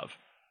have.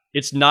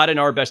 It's not in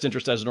our best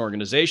interest as an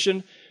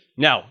organization.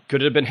 Now,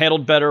 could it have been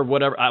handled better?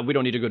 Whatever. We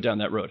don't need to go down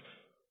that road.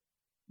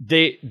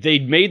 They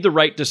made the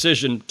right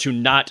decision to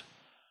not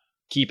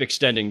keep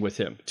extending with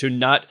him, to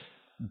not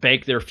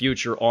bank their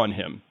future on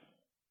him.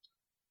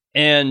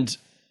 And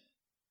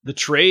the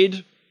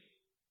trade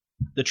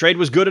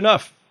was good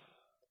enough.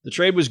 The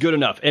trade was good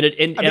enough.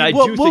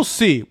 We'll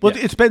see. Well,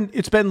 yeah.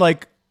 It's been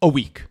like a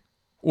week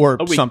or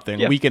something,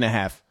 yeah. A week and a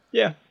half.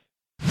 Yeah.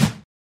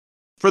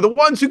 For the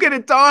ones who get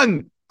it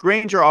done,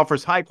 Grainger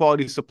offers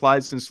high-quality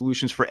supplies and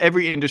solutions for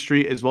every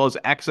industry, as well as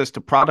access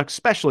to product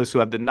specialists who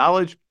have the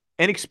knowledge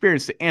and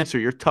experience to answer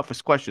your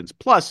toughest questions.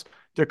 Plus,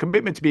 their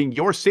commitment to being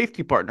your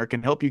safety partner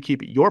can help you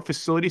keep your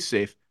facility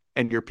safe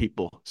and your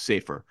people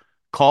safer.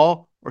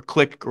 Call or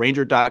click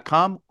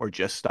Grainger.com or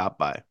just stop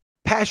by.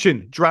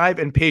 Passion, drive,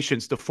 and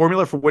patience, the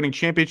formula for winning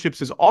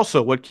championships, is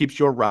also what keeps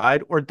your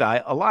ride or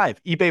die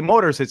alive. eBay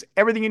Motors has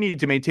everything you need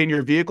to maintain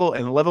your vehicle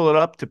and level it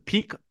up to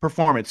peak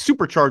performance.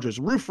 Superchargers,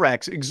 roof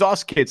racks,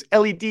 exhaust kits,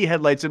 LED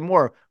headlights, and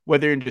more.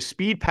 Whether you're into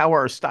speed,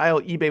 power, or style,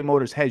 eBay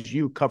Motors has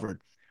you covered.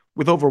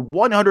 With over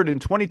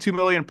 122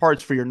 million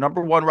parts for your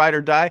number one ride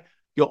or die,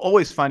 you'll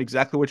always find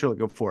exactly what you're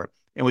looking for.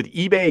 And with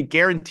eBay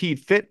Guaranteed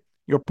Fit,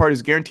 your part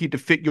is guaranteed to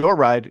fit your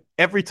ride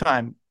every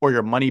time or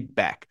your money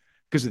back.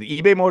 Because with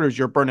eBay Motors,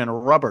 you're burning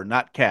rubber,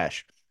 not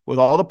cash. With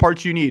all the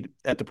parts you need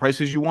at the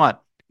prices you want,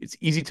 it's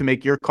easy to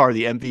make your car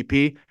the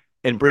MVP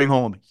and bring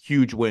home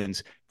huge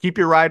wins. Keep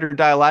your ride or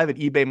die alive at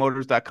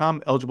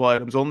ebaymotors.com. Eligible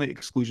items only.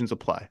 Exclusions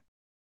apply.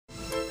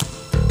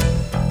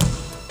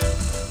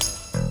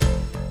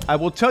 I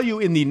will tell you,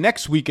 in the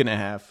next week and a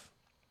half,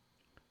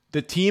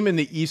 the team in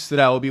the East that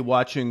I will be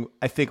watching,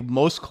 I think,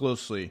 most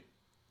closely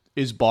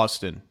is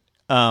Boston.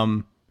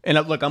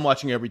 And look, I'm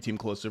watching every team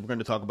closely. We're going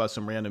to talk about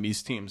some random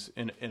East teams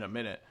in a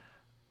minute.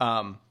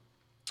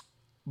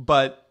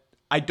 But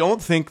I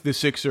don't think the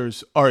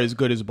Sixers are as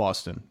good as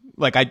Boston.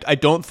 Like, I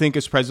don't think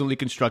as presently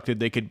constructed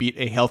they could beat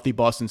a healthy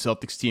Boston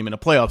Celtics team in a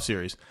playoff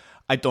series.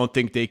 I don't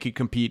think they could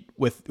compete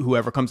with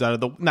whoever comes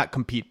out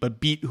of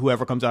beat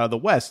whoever comes out of the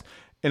West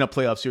in a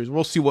playoff series.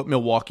 We'll see what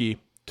Milwaukee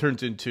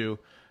turns into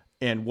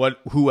and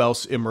who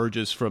else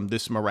emerges from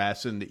this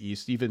morass in the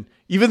East. Even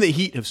the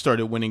Heat have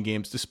started winning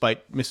games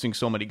despite missing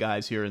so many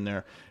guys here and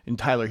there. And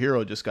Tyler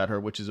Hero just got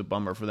hurt, which is a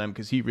bummer for them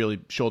because he really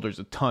shoulders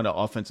a ton of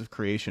offensive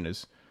creation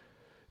as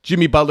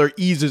Jimmy Butler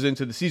eases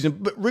into the season.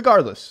 But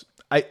regardless,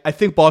 I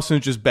think Boston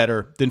is just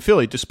better than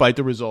Philly despite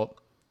the result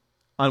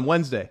on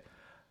Wednesday.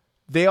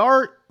 They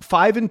are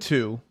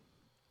 5-2.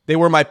 They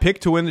were my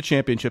pick to win the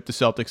championship, the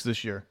Celtics,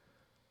 this year.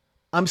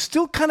 I'm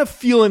still kind of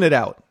feeling it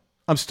out.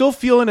 I'm still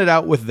feeling it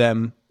out with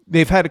them.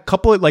 They've had a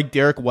couple of, like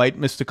Derek White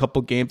missed a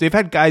couple games. They've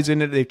had guys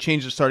in it. They've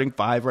changed the starting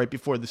five right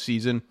before the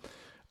season.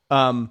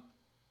 They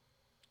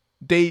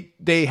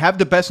have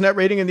the best net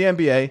rating in the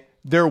NBA.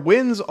 Their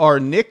wins are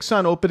Knicks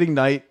on opening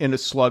night in a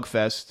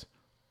slugfest,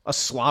 a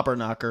slobber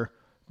knocker.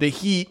 The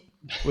Heat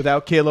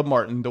without Caleb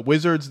Martin. The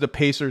Wizards, the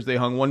Pacers, they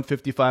hung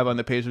 155 on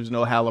the Pacers,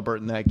 no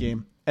Halliburton that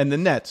game. And the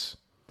Nets.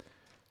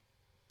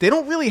 They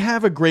don't really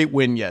have a great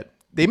win yet.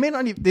 They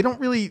don't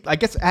really, I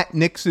guess at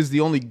Knicks is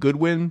the only good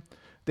win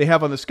they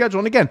have on the schedule.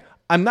 And again,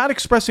 I'm not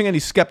expressing any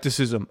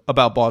skepticism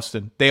about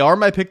Boston. They are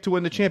my pick to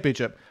win the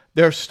championship.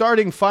 Their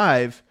starting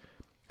five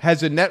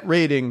has a net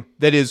rating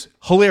that is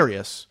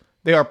hilarious.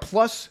 They are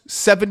plus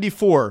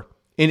 74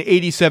 in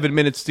 87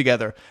 minutes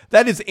together.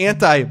 That is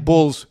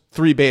anti-Bulls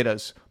 3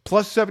 betas.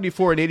 Plus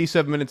 74 in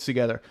 87 minutes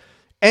together.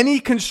 Any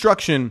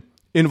construction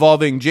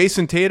involving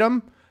Jason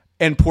Tatum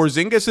and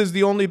Porzingis is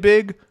the only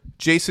big,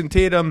 Jason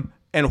Tatum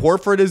and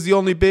Horford is the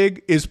only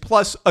big, is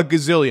plus a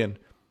gazillion.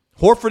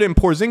 Horford and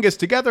Porzingis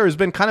together has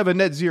been kind of a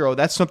net zero.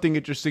 That's something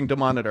interesting to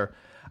monitor.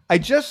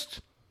 I'm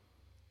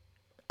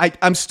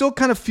still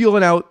kind of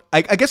feeling out.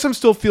 I guess I'm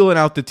still feeling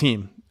out the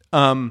team.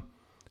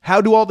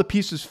 How do all the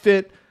pieces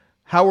fit?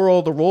 How are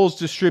all the roles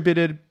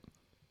distributed?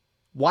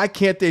 Why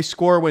can't they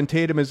score when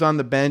Tatum is on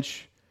the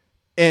bench?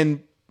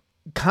 And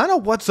kind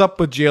of what's up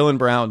with Jaylen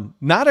Brown?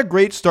 Not a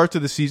great start to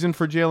the season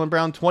for Jaylen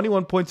Brown.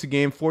 21 points a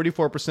game,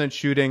 44%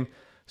 shooting.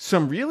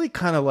 Some really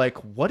kind of like,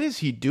 what is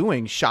he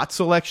doing? Shot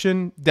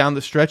selection down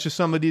the stretch of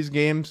some of these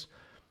games.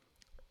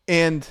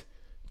 And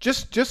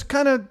just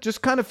kind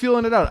of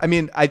feeling it out. I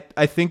mean, I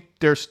think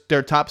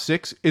their top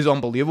 6 is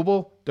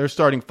unbelievable. Their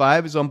starting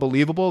 5 is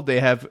unbelievable. They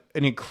have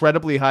an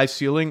incredibly high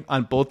ceiling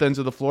on both ends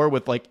of the floor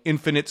with like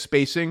infinite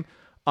spacing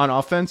on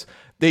offense.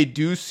 They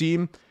do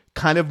seem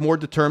kind of more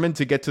determined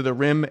to get to the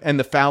rim and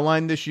the foul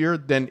line this year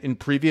than in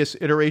previous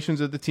iterations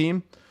of the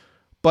team.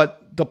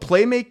 But the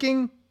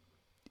playmaking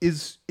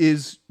is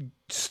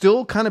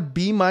still kind of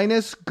B-,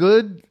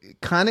 good,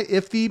 kind of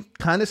iffy,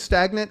 kind of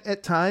stagnant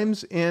at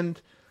times.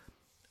 And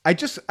I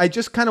just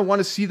kind of want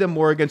to see them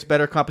more against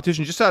better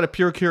competition, just out of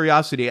pure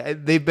curiosity.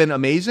 They've been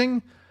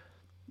amazing.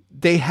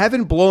 They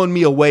haven't blown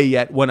me away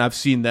yet when I've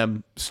seen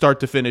them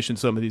start to finish in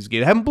some of these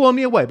games. They haven't blown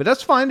me away, but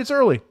that's fine. It's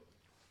early.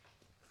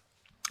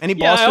 Any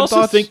Boston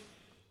thoughts?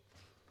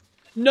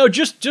 No,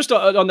 just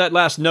on that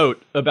last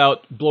note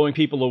about blowing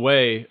people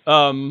away.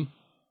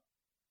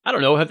 I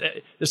don't know.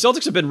 The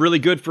Celtics have been really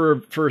good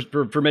for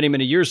many,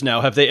 many years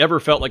now. Have they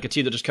ever felt like a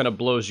team that just kind of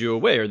blows you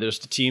away, or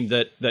just a team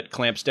that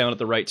clamps down at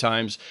the right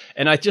times?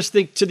 And I just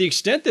think to the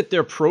extent that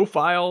their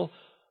profile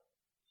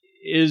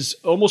is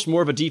almost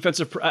more of a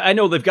defensive. I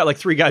know they've got like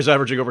 3 guys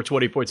averaging over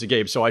 20 points a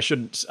game, so I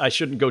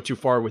shouldn't go too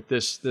far with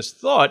this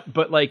thought.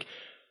 But like,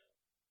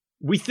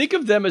 we think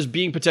of them as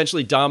being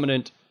potentially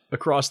dominant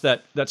across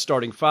that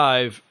starting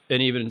 5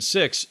 and even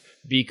 6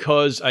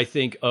 because I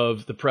think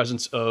of the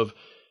presence of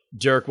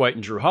Derek White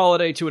and Drew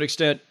Holiday to an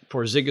extent,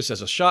 Porzingis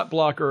as a shot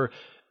blocker,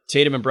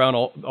 Tatum and Brown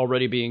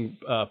already being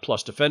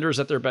plus defenders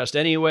at their best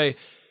anyway.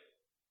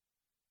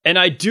 And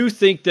I do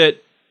think that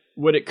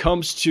when it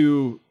comes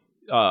to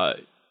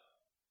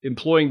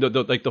employing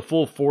the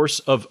full force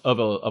of a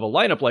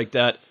lineup like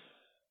that,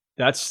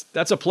 that's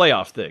a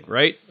playoff thing,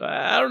 right?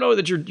 I don't know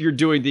that you're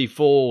doing the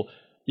full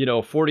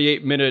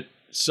 48-minute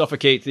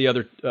suffocate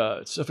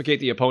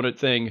the opponent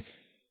thing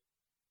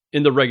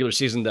in the regular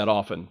season that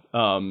often.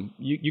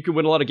 You can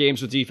win a lot of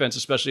games with defense,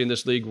 especially in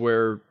this league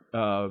where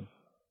I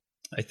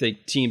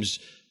think teams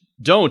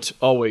don't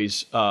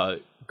always go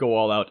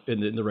all out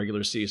in the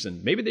regular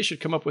season. Maybe they should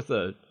come up with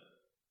a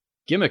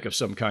gimmick of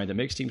some kind that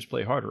makes teams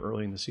play harder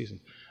early in the season.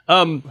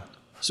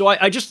 So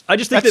I just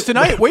think that's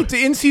tonight. Wait,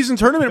 the in-season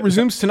tournament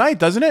resumes tonight,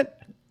 doesn't it?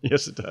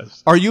 Yes, it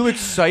does. Are you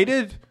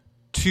excited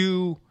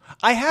to?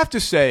 I have to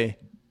say,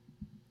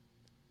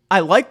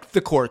 I like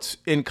the courts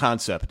in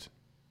concept.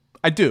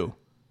 I do.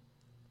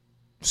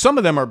 Some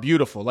of them are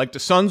beautiful. Like the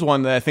Suns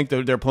one that I think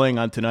they're playing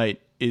on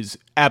tonight is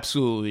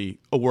absolutely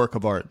a work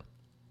of art.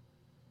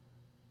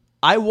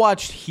 I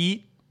watched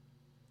Heat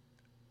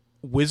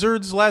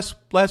Wizards last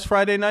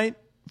Friday night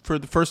for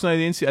the first night of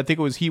the NCAA. I think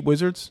it was Heat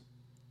Wizards.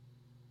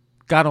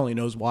 God only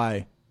knows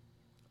why.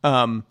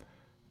 The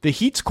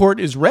Heat's court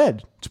is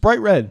red. It's bright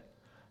red.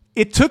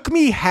 It took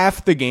me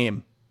half the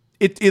game.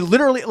 It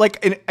literally,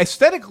 like,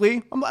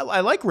 aesthetically, I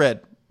like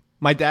red.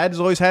 My dad has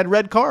always had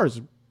red cars.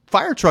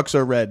 Fire trucks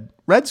are red.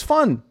 Red's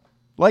fun.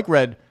 Like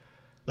red.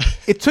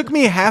 It took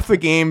me half a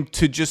game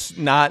to just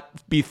not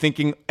be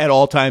thinking at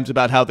all times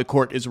about how the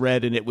court is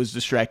red, and it was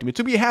distracting me. It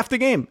took me half the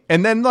game.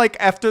 And then, like,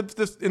 after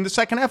this, in the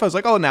second half, I was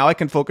like, oh, now I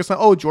can focus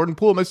on, Jordan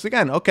Poole missed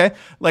again. Okay.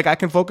 Like, I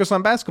can focus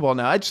on basketball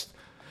now.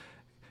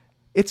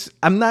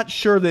 I'm not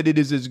sure that it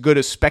is as good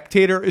a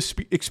spectator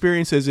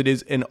experience as it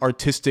is an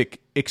artistic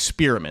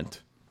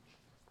experiment.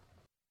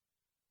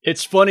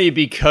 It's funny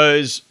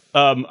because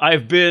I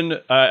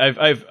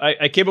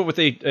came up with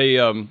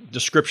a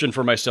description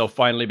for myself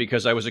finally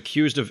because I was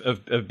accused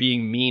of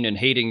being mean and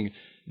hating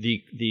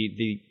the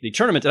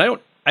tournament, and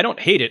I don't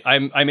hate it.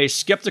 I'm a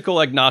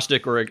skeptical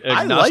agnostic or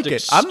agnostic. I like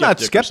it. I'm not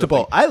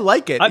skeptical. I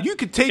like it. You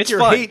could take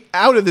your hate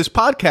out of this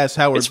podcast,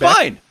 Howard. It's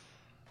fine.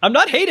 I'm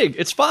not hating.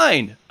 It's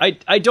fine.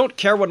 I don't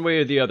care one way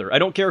or the other. I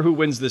don't care who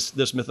wins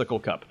this mythical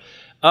cup.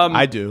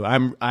 I do.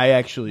 I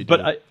actually do.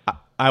 But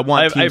I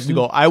want teams to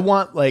go. I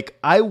want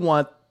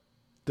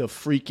the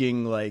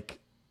freaking, like,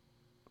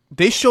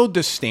 they showed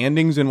the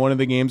standings in one of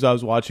the games I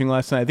was watching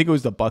last night. I think it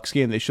was the Bucks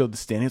game. They showed the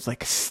standings,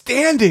 like,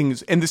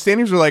 standings, and the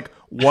standings were like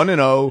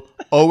 1-0,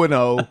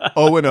 0-0,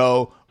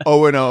 0-0,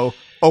 0-0,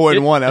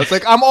 0-1. I was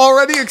like, I'm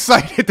already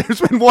excited.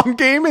 There's been one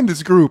game in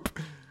this group.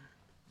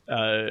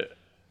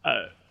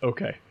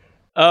 Okay.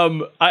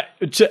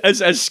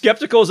 As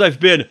skeptical as I've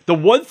been, the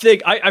one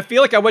thing I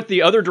feel like I went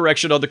the other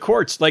direction on the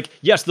courts. Like,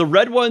 yes, the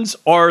red ones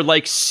are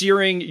like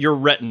searing your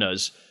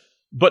retinas.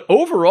 But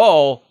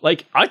overall,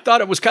 like, I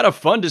thought it was kind of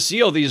fun to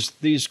see all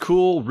these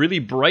cool, really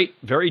bright,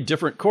 very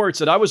different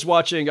courts. And I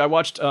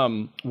watched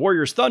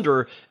Warriors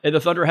Thunder, and the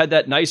Thunder had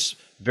that nice,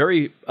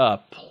 very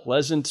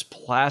pleasant,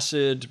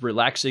 placid,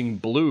 relaxing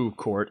blue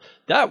court.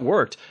 That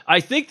worked. I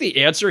think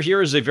the answer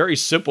here is a very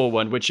simple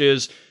one, which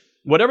is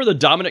whatever the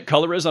dominant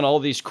color is on all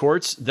of these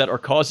courts that are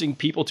causing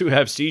people to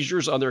have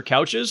seizures on their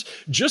couches,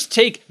 just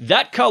take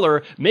that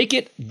color, make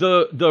it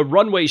the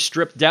runway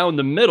strip down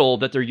the middle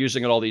that they're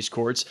using on all these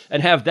courts,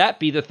 and have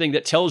that be the thing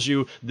that tells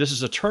you this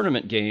is a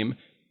tournament game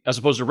as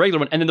opposed to a regular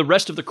one, and then the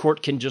rest of the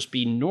court can just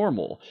be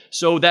normal.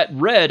 So that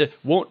red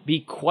won't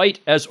be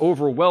quite as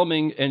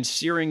overwhelming and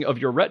searing of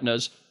your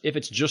retinas if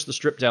it's just the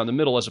strip down the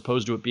middle as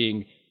opposed to it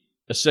being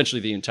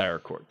essentially the entire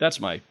court. That's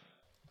my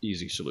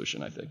easy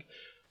solution, I think.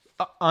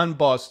 On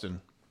Boston,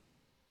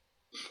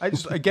 I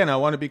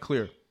want to be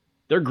clear.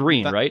 They're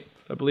green, right?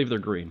 I believe they're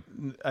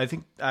green. I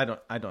think I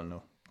don't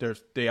know.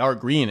 They are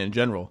green in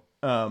general.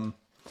 Porzingis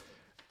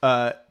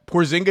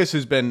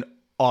has been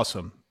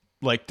awesome,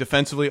 like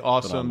defensively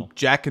awesome, phenomenal.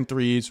 Jacking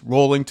threes,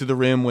 rolling to the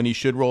rim when he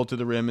should roll to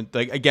the rim, and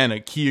like again, a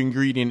key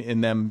ingredient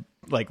in them,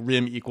 like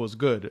rim equals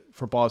good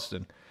for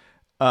Boston.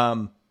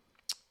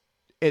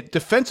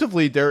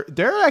 Defensively,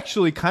 they're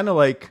actually kind of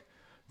like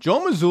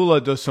Joe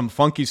Mazzulla does some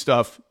funky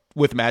stuff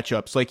with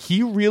matchups. Like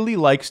he really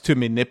likes to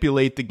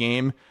manipulate the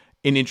game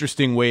in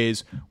interesting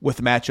ways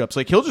with matchups.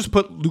 Like he'll just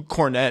put Luke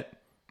Cornett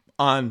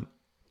on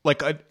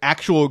like an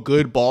actual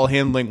good ball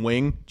handling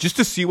wing just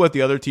to see what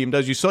the other team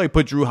does. You saw he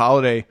put Drew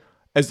Holiday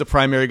as the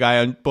primary guy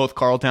on both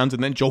Karl Towns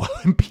and then Joel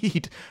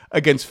Embiid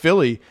against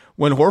Philly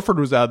when Horford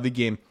was out of the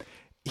game.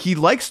 He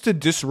likes to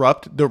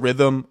disrupt the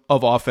rhythm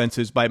of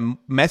offenses by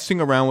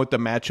messing around with the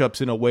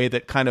matchups in a way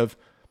that kind of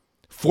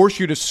force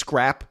you to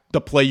scrap the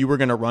play you were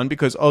going to run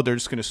because, they're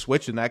just going to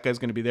switch and that guy's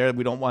going to be there.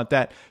 We don't want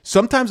that.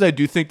 Sometimes I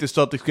do think the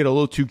Celtics get a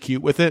little too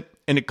cute with it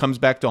and it comes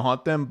back to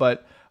haunt them,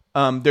 but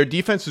their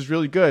defense is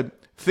really good.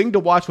 Thing to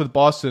watch with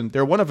Boston,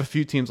 they're one of a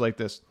few teams like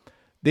this.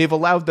 They've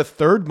allowed the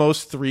third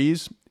most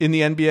threes in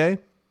the NBA,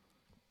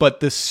 but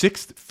the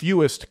sixth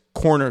fewest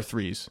corner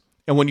threes.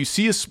 And when you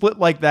see a split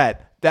like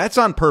that, that's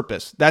on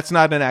purpose. That's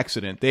not an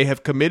accident. They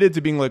have committed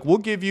to being like, we'll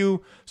give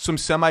you some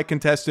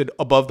semi-contested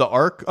above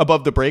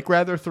the break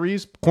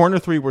threes. Corner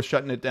three, we're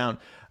shutting it down.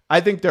 I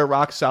think they're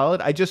rock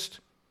solid. I just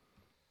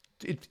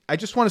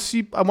want to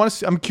see.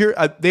 I'm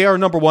curious. They are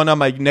number one on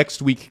my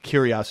next week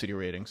curiosity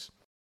ratings.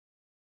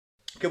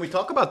 Can we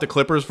talk about the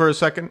Clippers for a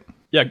second?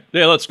 Yeah,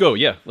 let's go.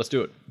 Yeah, let's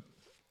do it.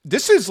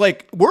 This is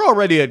like, we're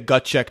already at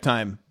gut check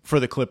time for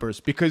the Clippers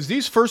because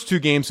these first two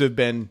games have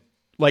been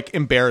like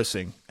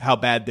embarrassing how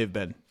bad they've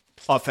been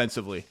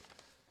offensively.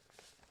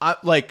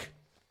 They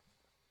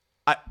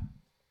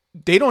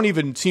don't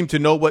even seem to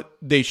know what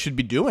they should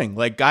be doing.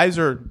 Like guys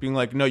are being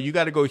like, no, you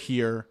got to go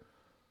here.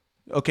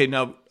 Okay,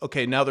 now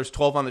there's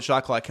 12 on the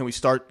shot clock. Can we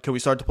start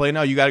to play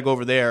now? You got to go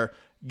over there.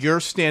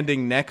 You're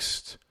standing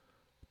next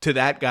to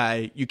that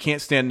guy. You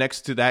can't stand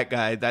next to that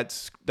guy.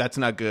 That's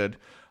not good.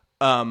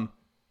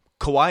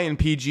 Kawhi and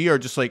PG are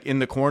just like in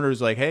the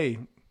corners like, hey,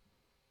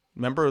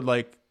 remember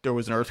like there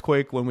was an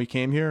earthquake when we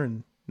came here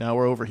and now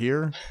we're over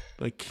here.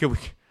 Like, can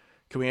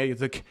we,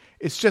 like,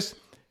 it's just,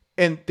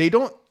 and they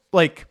don't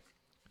like,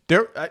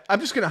 I'm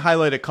just going to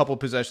highlight a couple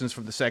possessions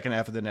from the second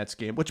half of the Nets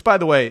game, which by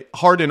the way,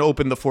 Harden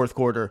opened the fourth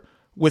quarter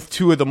with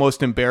two of the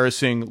most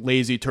embarrassing,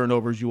 lazy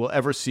turnovers you will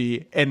ever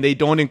see. And they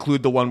don't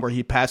include the one where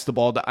he passed the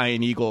ball to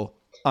Ian Eagle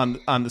on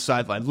the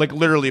sideline, like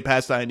literally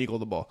passed Ian Eagle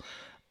the ball.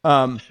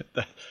 9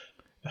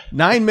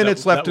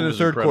 minutes left in the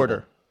third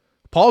quarter.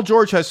 Paul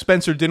George has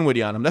Spencer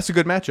Dinwiddie on him. That's a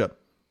good matchup.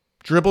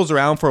 Dribbles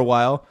around for a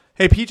while.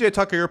 Hey, PJ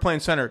Tucker, you're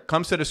playing center.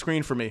 Come set a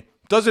screen for me.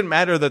 Doesn't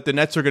matter that the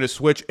Nets are going to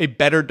switch a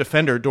better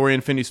defender,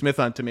 Dorian Finney-Smith,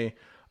 onto me.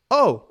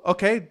 Oh,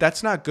 okay,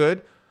 that's not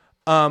good.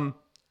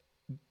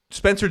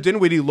 Spencer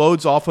Dinwiddie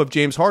loads off of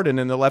James Harden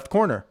in the left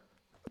corner.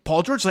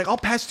 Paul George's like, I'll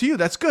pass to you.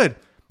 That's good.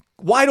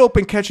 Wide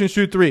open catch and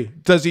shoot three.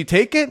 Does he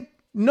take it?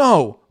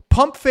 No.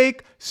 Pump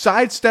fake,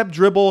 sidestep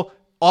dribble,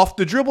 off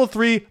the dribble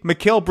three,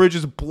 Mikal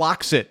Bridges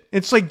blocks it.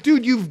 It's like,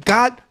 dude, you've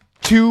got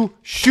to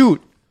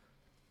shoot.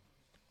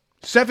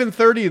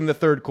 7:30 in the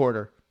third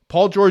quarter.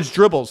 Paul George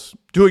dribbles,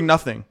 doing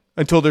nothing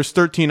until there's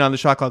 13 on the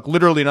shot clock.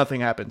 Literally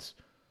nothing happens.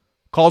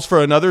 Calls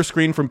for another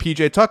screen from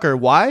PJ Tucker.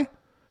 Why?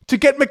 To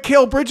get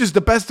Mikal Bridges,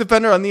 the best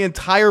defender on the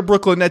entire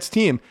Brooklyn Nets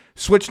team,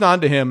 switched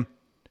on to him,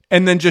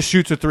 and then just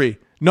shoots a three.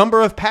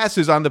 Number of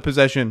passes on the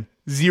possession,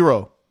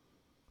 0.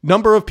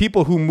 Number of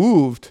people who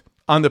moved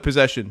on the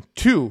possession,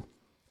 2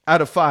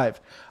 out of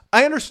 5.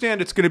 I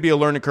understand it's going to be a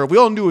learning curve. We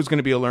all knew it was going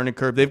to be a learning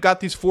curve. They've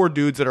got these 4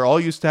 dudes that are all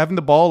used to having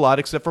the ball a lot,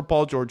 except for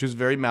Paul George, who's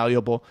very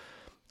malleable.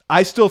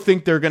 I still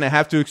think they're going to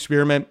have to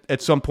experiment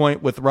at some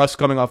point with Russ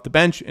coming off the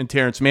bench and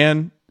Terrence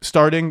Mann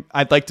starting.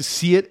 I'd like to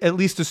see it, at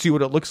least to see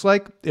what it looks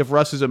like, if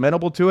Russ is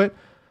amenable to it.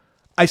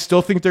 I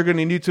still think they're going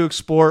to need to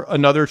explore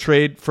another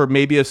trade for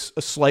maybe a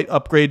slight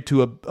upgrade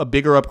to a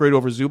bigger upgrade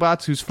over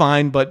Zubats, who's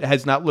fine, but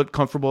has not looked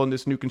comfortable in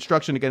this new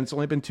construction. Again, it's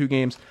only been 2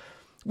 games.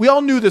 We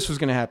all knew this was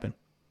going to happen.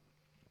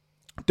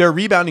 Their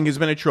rebounding has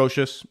been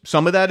atrocious.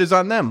 Some of that is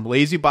on them.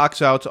 Lazy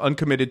box outs,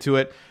 uncommitted to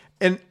it.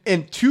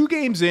 And 2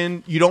 games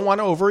in, you don't want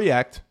to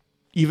overreact,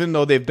 even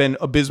though they've been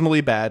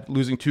abysmally bad,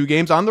 losing 2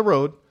 games on the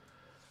road.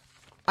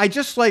 I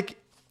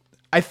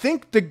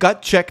think the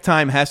gut check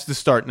time has to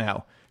start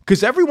now.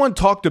 Because everyone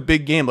talked a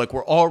big game, like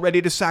we're all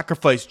ready to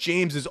sacrifice.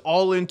 James is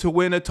all in to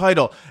win a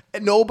title.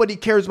 And nobody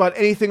cares about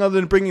anything other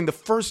than bringing the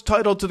first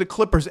title to the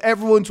Clippers.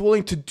 Everyone's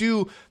willing to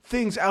do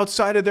things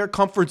outside of their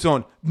comfort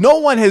zone. No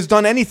one has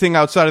done anything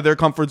outside of their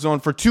comfort zone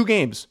for 2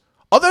 games.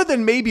 Other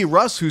than maybe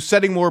Russ, who's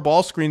setting more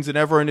ball screens than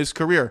ever in his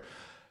career.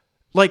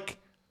 Like,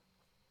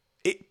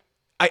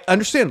 I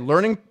understand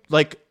learning,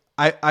 like,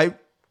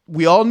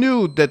 we all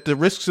knew that the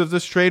risks of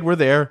this trade were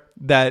there,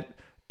 that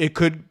it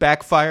could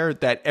backfire,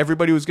 that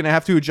everybody was going to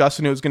have to adjust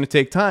and it was going to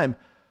take time.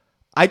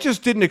 I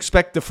just didn't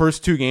expect the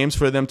first 2 games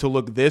for them to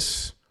look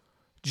this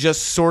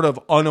just sort of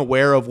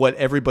unaware of what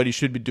everybody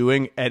should be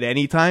doing at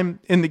any time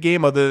in the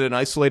game other than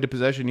isolated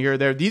possession here or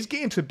there. These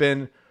games have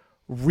been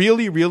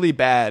really, really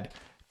bad.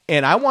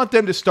 And I want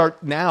them to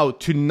start now,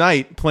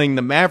 tonight, playing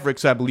the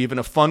Mavericks, I believe, in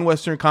a fun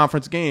Western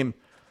Conference game.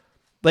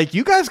 Like,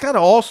 you guys got to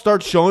all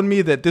start showing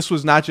me that this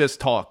was not just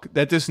talk.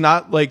 That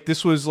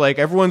this was like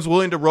everyone's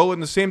willing to row in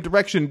the same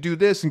direction, do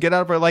this, and get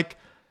out of it. Like,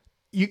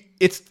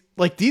 it's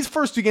like these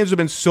first 2 games have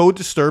been so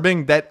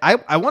disturbing that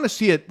I want to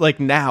see it like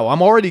now.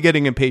 I'm already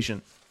getting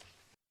impatient.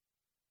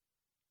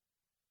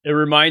 It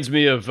reminds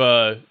me of,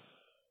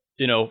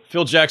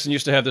 Phil Jackson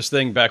used to have this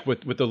thing back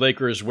with the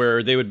Lakers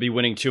where they would be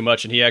winning too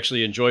much, and he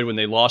actually enjoyed when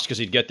they lost because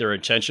he'd get their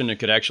attention and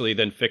could actually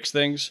then fix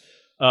things.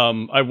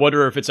 I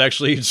wonder if it's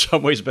actually in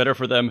some ways better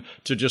for them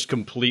to just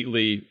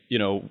completely,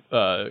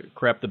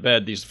 crap the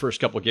bed these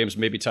first couple of games.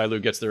 Maybe Ty Lue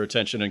gets their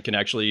attention and can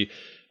actually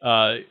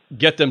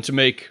get them to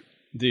make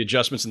the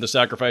adjustments and the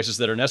sacrifices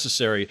that are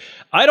necessary.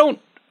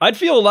 I'd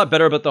feel a lot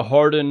better about the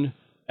Harden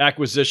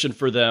acquisition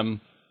for them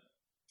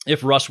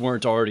if Russ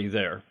weren't already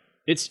there.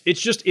 It's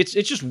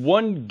just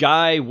one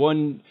guy,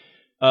 one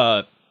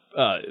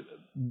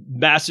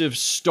massive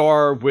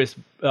star with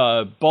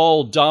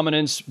ball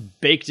dominance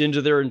baked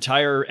into their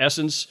entire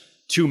essence.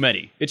 Too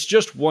many. It's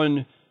just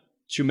one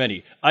too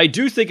many. I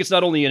do think it's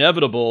not only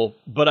inevitable,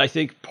 but I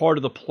think part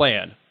of the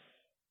plan.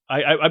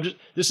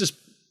 This is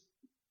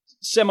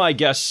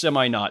semi-guess,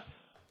 semi-not.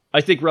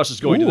 I think Russ is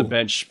going to the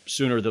bench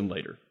sooner than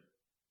later.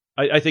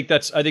 I think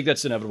that's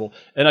inevitable,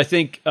 and I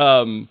think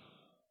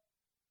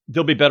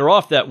they'll be better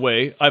off that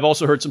way. I've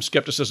also heard some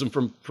skepticism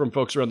from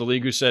folks around the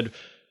league who said,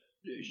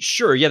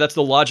 sure, yeah, that's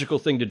the logical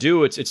thing to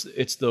do. It's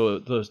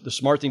the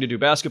smart thing to do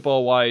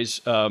basketball wise,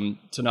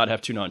 to not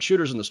have 2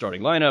 non-shooters in the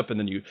starting lineup, and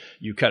then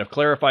you kind of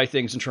clarify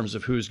things in terms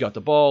of who's got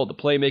the ball, the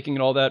playmaking,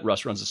 and all that.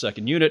 Russ runs the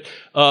second unit,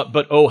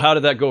 but how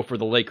did that go for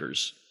the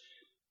Lakers?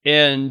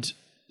 And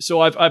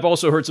so I've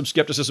also heard some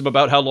skepticism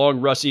about how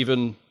long Russ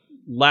even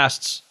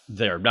lasts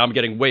there. Now I'm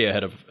getting way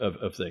ahead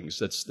of things.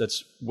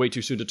 That's way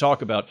too soon to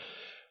talk about.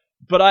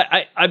 But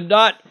I'm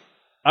not.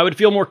 I would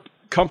feel more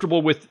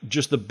comfortable with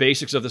just the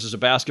basics of this as a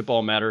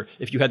basketball matter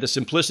if you had the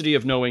simplicity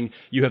of knowing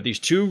you have these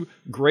 2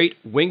 great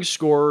wing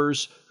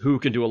scorers who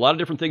can do a lot of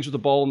different things with the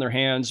ball in their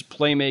hands,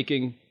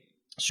 playmaking,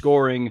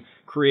 scoring,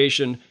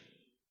 creation,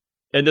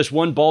 and this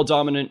one ball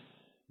dominant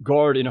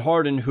guard in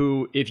Harden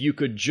who, if you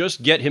could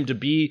just get him to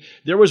be,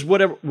 there was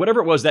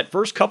whatever it was that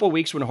first couple of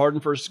weeks when Harden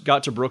first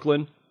got to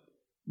Brooklyn,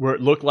 where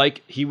it looked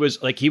like he was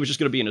just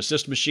going to be an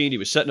assist machine. He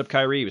was setting up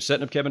Kyrie, he was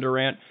setting up Kevin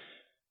Durant.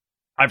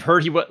 I've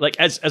heard he was like,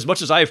 as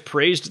much as I have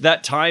praised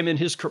that time in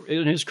his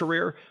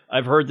career,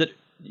 I've heard that,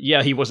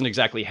 yeah, he wasn't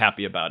exactly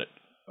happy about it.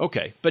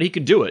 Okay, but he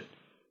can do it.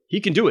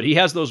 He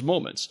has those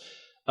moments.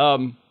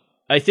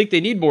 I think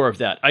they need more of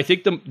that. I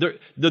think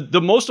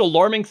the most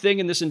alarming thing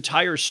in this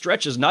entire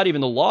stretch is not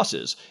even the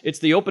losses. It's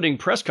the opening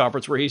press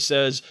conference where he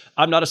says,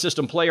 "I'm not a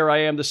system player. I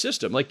am the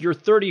system." Like, you're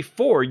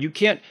 34. You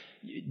can't.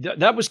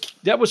 That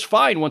was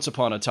fine once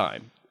upon a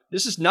time.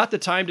 This is not the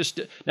time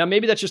to now.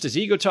 Maybe that's just his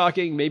ego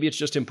talking. Maybe it's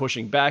just him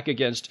pushing back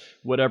against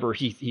whatever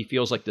he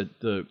feels like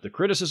the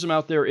criticism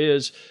out there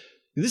is.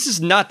 This is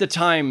not the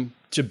time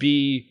to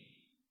be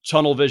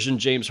tunnel vision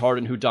James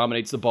Harden, who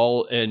dominates the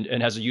ball and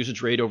has a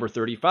usage rate over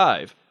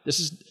 35.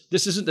 This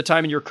isn't the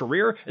time in your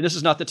career, and this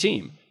is not the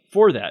team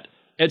for that.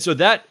 And so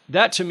that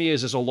to me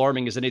is as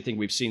alarming as anything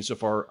we've seen so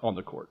far on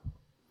the court.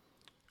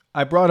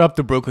 I brought up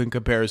the Brooklyn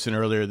comparison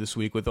earlier this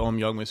week with Om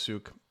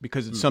Youngmisuk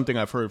because it's something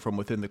I've heard from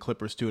within the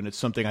Clippers too, and it's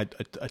something I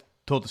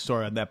told the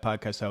story on that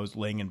podcast. I was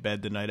laying in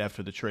bed the night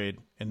after the trade,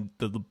 and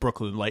the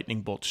Brooklyn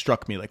lightning bolt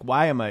struck me. Like,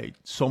 why am I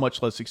so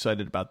much less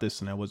excited about this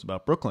than I was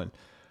about Brooklyn?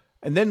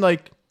 And then,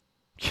 like,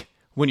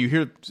 when you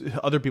hear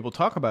other people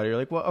talk about it, you're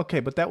like, well, okay,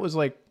 but that was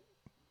like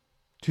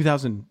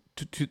 2000.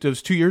 That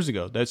was 2 years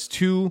ago. That's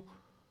 2+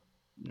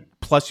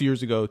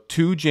 years ago.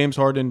 2 James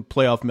Harden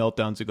playoff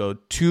meltdowns ago.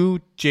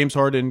 2 James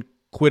Harden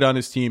quit on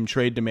his team,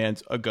 trade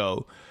demands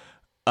ago.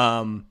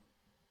 Time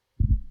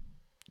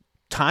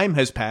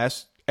has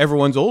passed.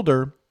 Everyone's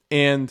older.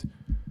 And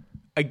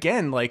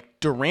again, like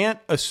Durant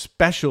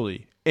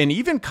especially, and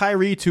even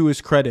Kyrie to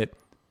his credit,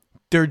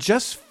 they're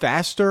just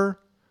faster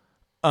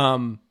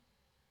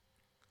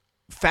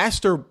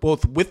faster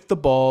both with the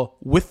ball,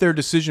 with their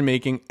decision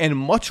making, and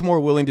much more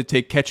willing to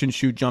take catch and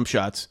shoot jump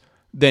shots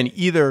than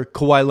either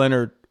Kawhi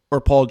Leonard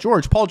or Paul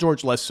George. Paul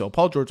George less so.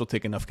 Paul George will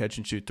take enough catch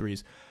and shoot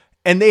threes.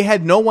 And they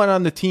had no one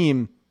on the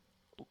team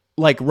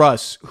like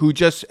Russ, who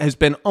just has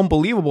been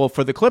unbelievable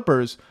for the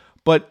Clippers,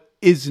 but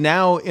is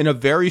now in a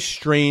very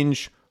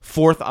strange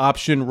fourth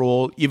option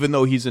role, even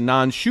though he's a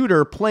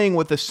non-shooter, playing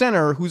with a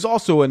center who's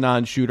also a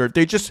non-shooter.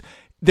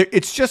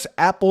 It's just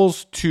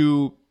apples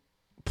to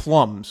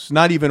plums,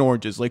 not even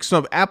oranges, like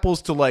some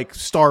apples to like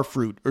star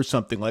fruit or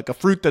something, like a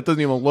fruit that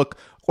doesn't even look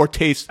or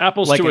taste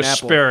apples like to an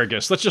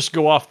asparagus. Let's just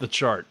go off the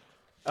chart.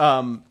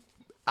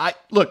 I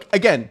look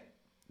again.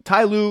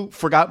 Ty Lue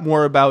forgot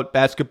more about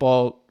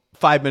basketball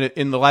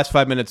in the last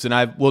 5 minutes than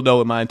I will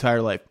know in my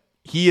entire life.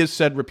 He has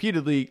said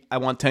repeatedly, I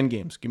want 10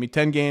 games. Give me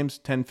 10 games,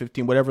 10,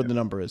 15, whatever the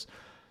number is.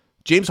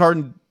 James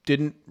Harden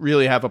didn't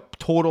really have a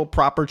total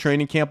proper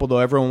training camp, although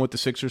everyone with the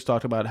Sixers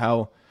talked about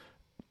how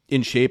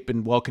in shape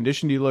and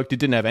well-conditioned he looked. He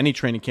didn't have any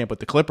training camp with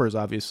the Clippers,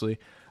 obviously.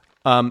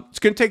 It's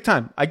going to take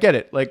time. I get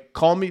it. Like,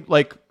 call me,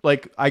 like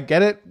I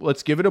get it.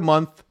 Let's give it a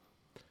month.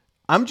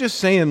 I'm just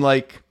saying,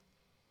 like,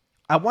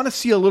 I want to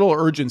see a little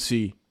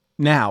urgency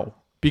now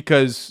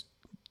because,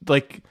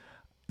 like,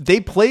 they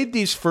played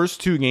these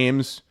first two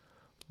games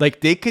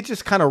like they could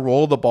just kind of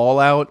roll the ball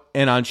out,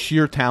 and on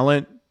sheer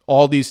talent,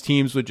 all these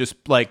teams would just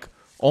like,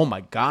 oh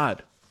my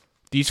God,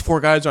 these four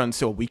guys aren't,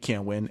 so we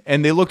can't win.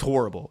 And they looked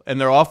horrible, and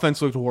their offense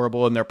looked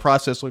horrible, and their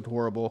process looked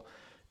horrible.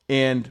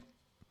 And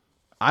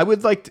I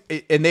would like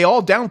to, and they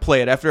all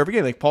downplay it after every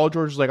game. Like Paul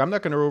George is like, I'm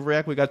not going to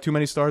overreact. We got too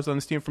many stars on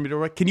this team for me to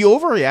overreact. Can you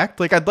overreact?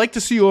 Like, I'd like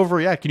to see you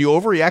overreact. Can you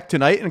overreact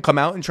tonight and come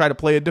out and try to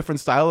play a different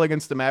style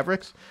against the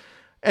Mavericks?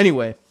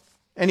 Anyway,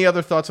 any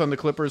other thoughts on the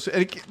Clippers?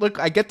 Look,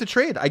 I get the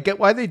trade. I get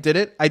why they did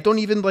it. I don't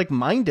even like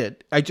mind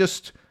it.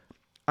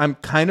 I'm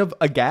kind of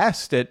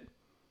aghast at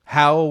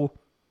how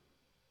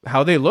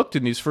they looked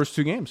in these first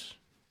two games.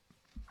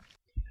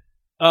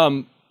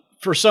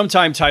 For some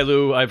time, Ty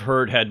Lue, I've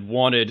heard, had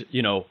wanted,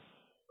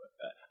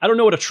 I don't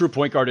know what a true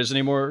point guard is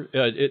anymore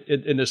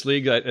in this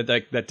league.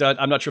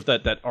 I'm not sure if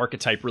that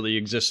archetype really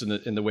exists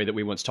in the way that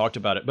we once talked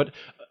about it. But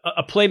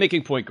a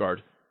playmaking point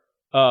guard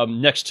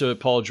next to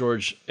Paul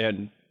George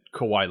and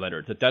Kawhi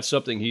Leonard, that's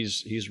something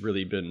he's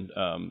really been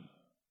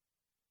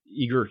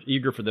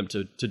eager for them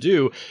to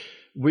do.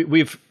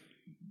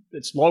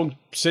 It's long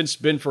since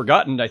been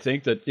forgotten, I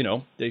think, that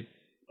they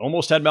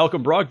almost had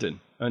Malcolm Brogdon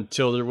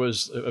until there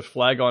was a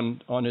flag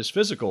on his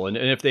physical, and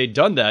if they'd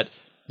done that,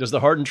 does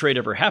the Harden trade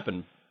ever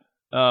happen?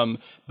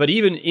 But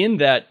even in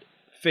that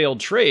failed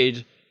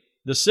trade,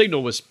 the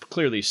signal was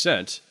clearly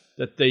sent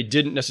that they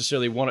didn't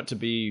necessarily want it to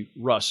be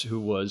Russ who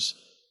was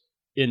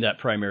in that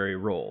primary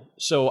role.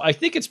 So I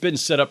think it's been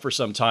set up for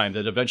some time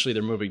that eventually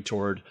they're moving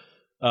toward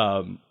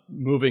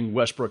moving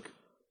Westbrook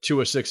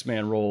to a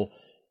six-man role.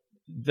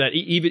 That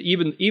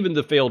even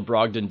the failed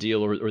Brogdon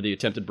deal or the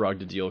attempted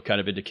Brogdon deal kind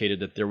of indicated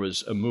that there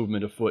was a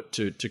movement afoot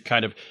to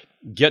kind of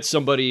get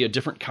somebody, a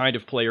different kind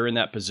of player in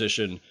that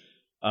position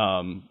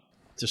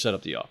to set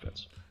up the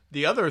offense.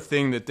 The other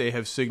thing that they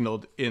have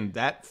signaled in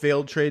that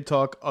failed trade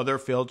talk, other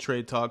failed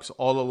trade talks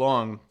all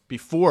along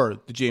before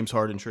the James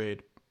Harden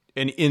trade,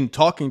 and in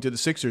talking to the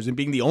Sixers and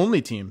being the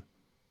only team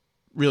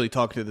really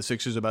talking to the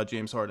Sixers about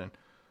James Harden,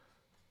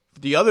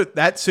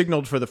 that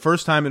signaled for the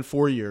first time in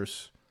 4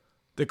 years,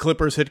 the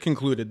Clippers had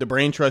concluded, the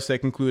brain trust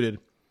had concluded,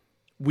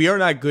 we are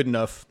not good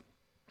enough,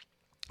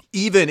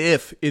 even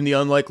if in the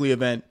unlikely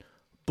event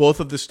both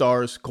of the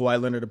stars,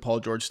 Kawhi Leonard and Paul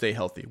George, stay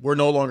healthy. We're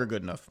no longer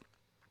good enough.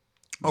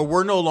 Or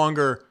we're no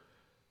longer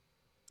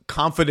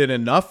confident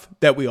enough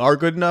that we are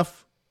good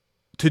enough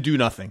to do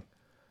nothing.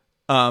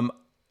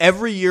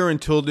 Every year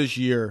until this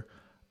year,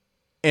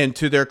 and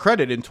to their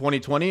credit, in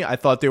 2020, I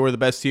thought they were the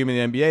best team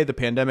in the NBA. The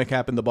pandemic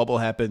happened, the bubble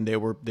happened.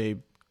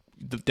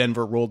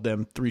 Denver rolled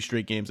them 3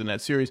 straight games in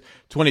that series.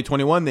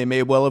 2021, they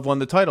may well have won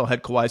the title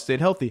had Kawhi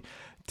stayed healthy.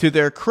 To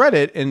their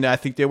credit, and I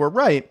think they were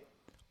right,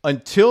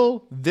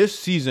 until this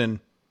season,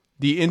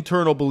 the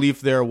internal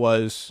belief there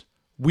was,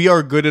 we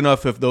are good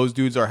enough if those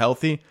dudes are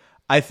healthy.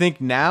 I think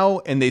now,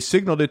 and they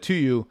signaled it to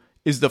you,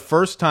 is the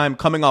first time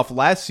coming off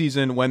last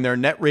season when their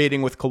net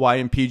rating with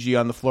Kawhi and PG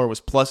on the floor was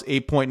plus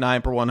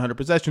 8.9 per 100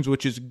 possessions,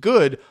 which is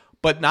good,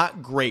 but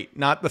not great.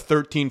 Not the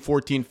 13,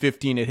 14,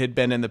 15 it had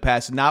been in the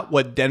past. Not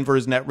what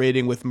Denver's net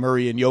rating with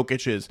Murray and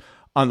Jokic is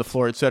on the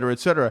floor, et cetera, et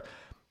cetera.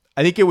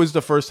 I think it was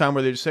the first time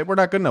where they just said, we're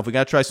not good enough. We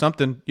got to try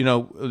something.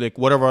 Like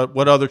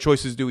what other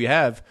choices do we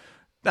have?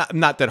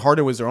 Not that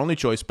Harden was their only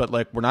choice, but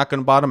like we're not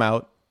going to bottom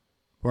out.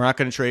 We're not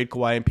going to trade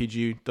Kawhi and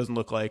PG. Doesn't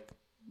look like.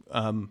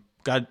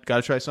 Got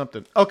to try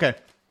something. Okay.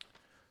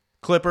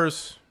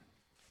 Clippers.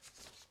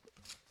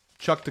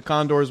 Chuck the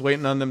Condors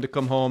waiting on them to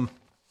come home,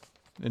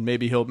 and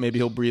maybe he'll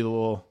breathe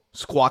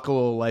squawk a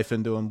little life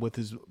into him with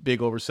his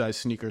big oversized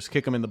sneakers.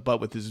 Kick him in the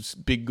butt with his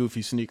big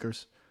goofy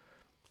sneakers.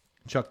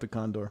 Chuck the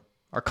Condor.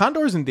 Are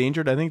condors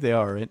endangered? I think they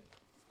are, right?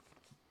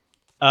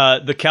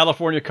 The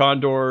California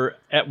condor,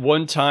 at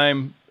one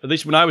time, at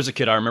least when I was a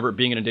kid, I remember it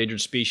being an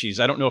endangered species.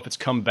 I don't know if it's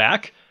come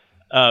back.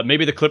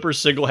 Maybe the Clippers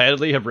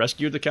single-handedly have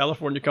rescued the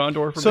California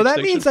Condor from So that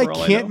extinction, means I for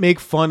all can't know. make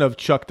fun of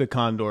Chuck the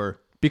Condor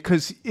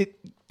because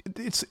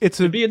it's a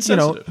It'd be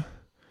insensitive.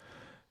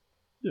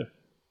 Yeah.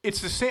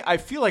 it's the same. I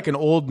feel like an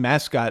old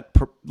mascot,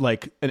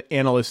 like an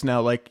analyst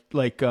now.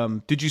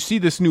 Did you see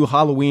this new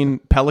Halloween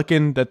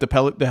pelican? That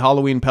the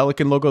Halloween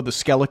pelican logo, the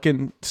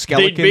skeleton.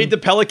 They made the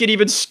pelican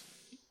even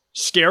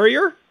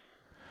scarier.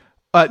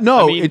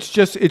 No, I mean, it's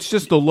just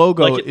the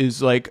logo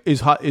like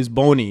is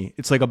bony.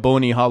 It's like a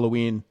bony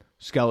Halloween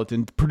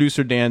skeleton.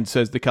 Producer Dan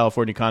says the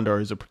California condor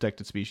is a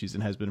protected species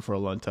and has been for a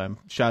long time.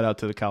 Shout out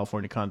to the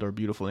California condor,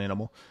 beautiful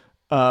animal.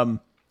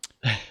 I'm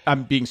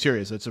being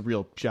serious. It's a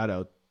real shout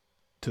out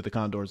to the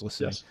condors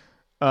listening.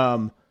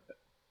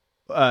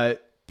 Yes.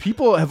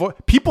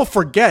 People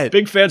forget.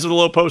 Big fans of the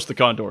low post, the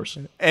Condors.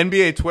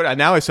 NBA Twitter.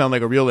 Now I sound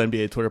like a real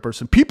NBA Twitter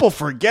person. People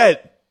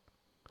forget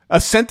a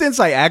sentence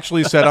I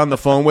actually said on the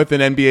phone with an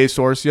NBA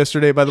source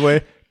yesterday, by the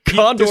way.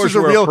 Condors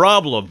were a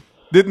problem.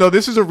 No,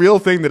 this is a real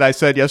thing that I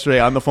said yesterday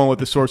on the phone with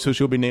the source who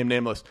will be named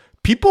nameless.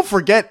 People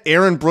forget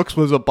Aaron Brooks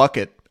was a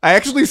bucket. I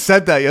actually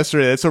said that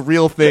yesterday. That's a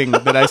real thing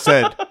that I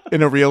said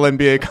in a real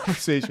NBA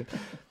conversation.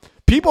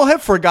 People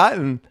have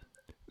forgotten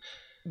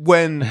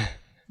when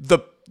the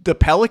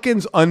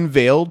Pelicans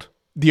unveiled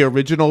the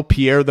original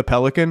Pierre the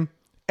Pelican,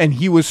 and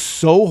he was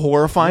so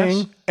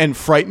horrifying and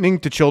frightening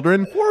to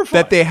children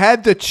that they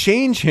had to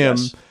change him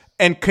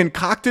and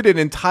concocted an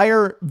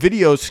entire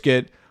video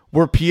skit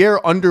where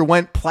Pierre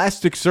underwent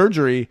plastic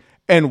surgery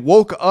and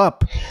woke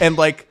up and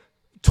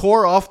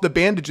tore off the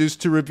bandages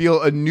to reveal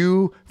a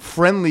new,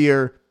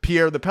 friendlier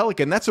Pierre the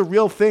Pelican. That's a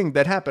real thing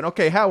that happened.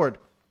 Okay, Howard,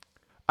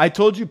 I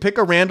told you pick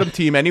a random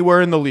team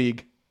anywhere in the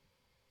league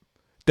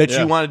that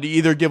you wanted to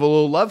either give a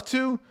little love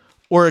to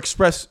or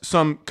express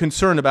some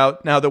concern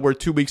about now that we're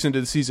 2 weeks into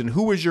the season.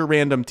 Who was your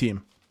random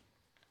team?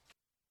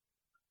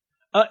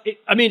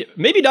 I mean,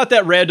 maybe not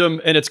that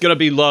random, and it's going to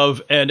be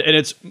love, and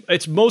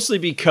it's mostly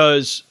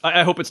because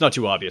I hope it's not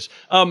too obvious.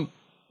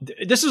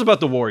 This is about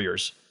the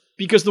Warriors,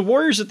 because the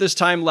Warriors at this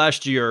time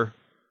last year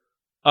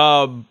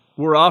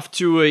were off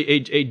to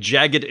a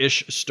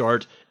jagged-ish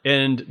start,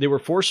 and they were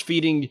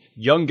force-feeding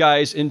young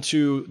guys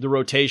into the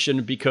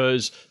rotation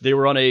because they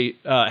were on a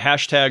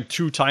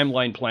 #2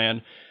 timeline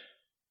plan,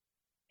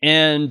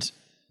 and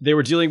they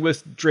were dealing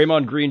with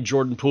Draymond Green,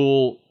 Jordan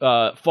Poole,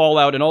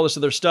 fallout, and all this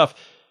other stuff.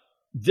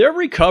 Their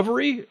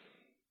recovery,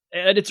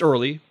 and it's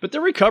early, but their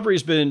recovery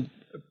has been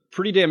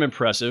pretty damn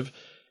impressive.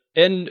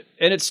 And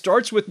it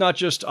starts with not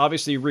just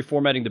obviously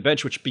reformatting the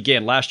bench, which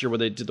began last year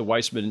when they did the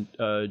Weissman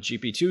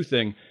GP2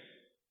 thing.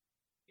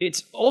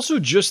 It's also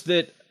just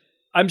that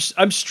I'm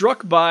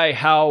struck by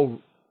how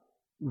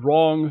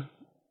wrong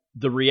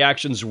the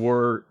reactions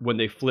were when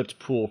they flipped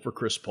Poole for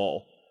Chris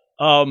Paul.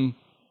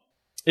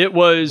 It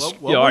was,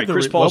 all right,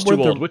 Chris Paul's too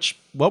old.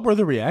 What were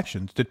the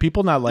reactions? Did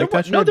people not like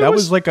that trade? That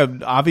was like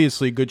an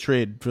obviously good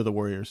trade for the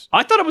Warriors.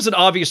 I thought it was an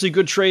obviously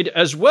good trade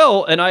as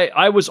well, and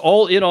I was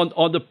all in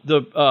on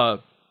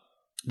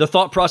the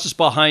thought process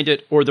behind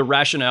it or the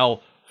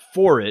rationale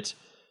for it.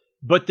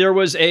 But there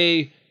was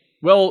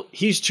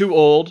he's too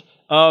old.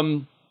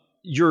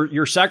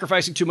 You're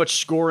sacrificing too much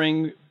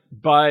scoring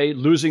by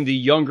losing the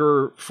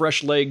younger,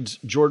 fresh-legged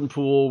Jordan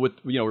Poole with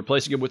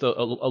replacing him with a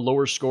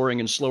lower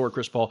scoring and slower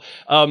Chris Paul.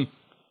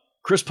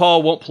 Chris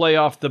Paul won't play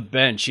off the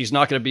bench. He's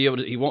not going to be able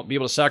to. He won't be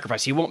able to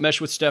sacrifice. He won't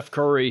mesh with Steph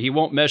Curry. He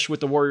won't mesh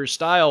with the Warriors'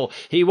 style.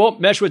 He won't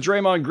mesh with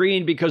Draymond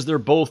Green because they're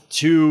both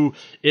too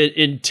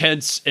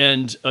intense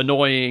and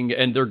annoying,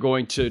 and they're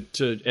going to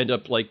end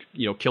up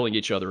killing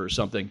each other or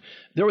something.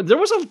 There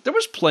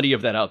was plenty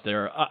of that out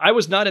there. I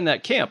was not in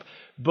that camp,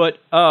 but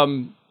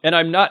and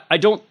I'm not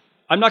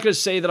going to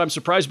say that I'm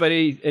surprised by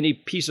any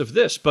piece of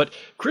this, but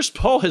Chris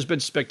Paul has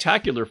been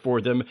spectacular for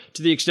them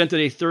to the extent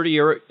that a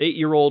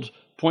 38-year-old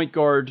point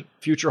guard,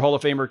 future Hall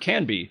of Famer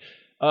can be.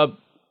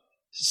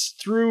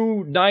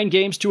 Through 9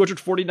 games,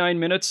 249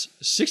 minutes,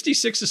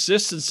 66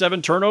 assists and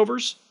 7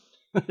 turnovers.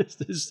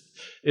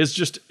 is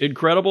just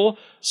incredible.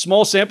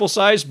 Small sample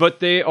size, but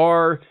they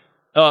are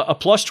a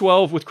plus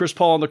 12 with Chris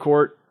Paul on the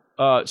court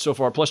so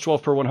far, plus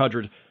 12 per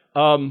 100.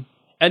 And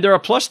they're a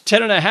plus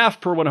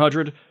 10.5 per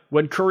 100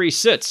 when Curry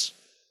sits,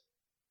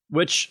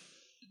 which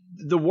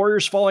the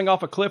Warriors falling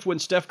off a cliff when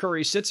Steph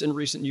Curry sits in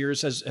recent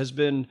years has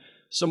been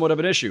somewhat of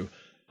an issue.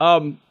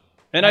 And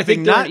I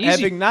think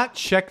having not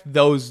checked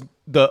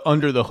the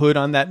under the hood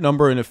on that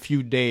number in a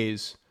few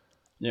days,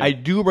 I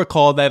do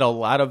recall that a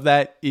lot of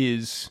that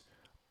is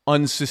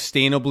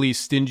unsustainably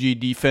stingy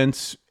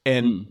defense,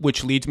 and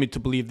which leads me to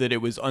believe that it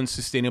was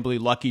unsustainably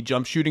lucky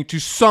jump shooting to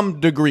some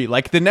degree.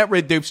 Like the net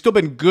rate, they've still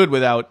been good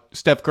without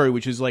Steph Curry,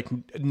 which has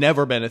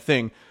never been a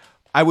thing.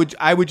 I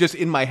would just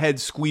in my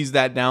head squeeze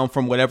that down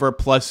from whatever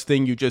plus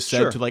thing you just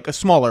said to a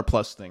smaller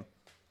plus thing.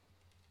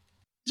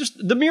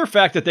 Just the mere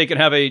fact that they can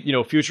have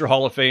a future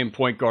Hall of Fame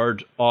point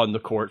guard on the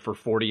court for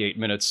 48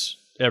 minutes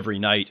every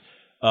night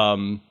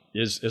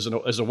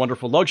is a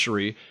wonderful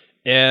luxury.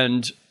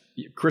 And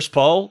Chris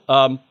Paul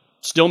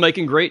still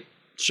making great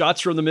shots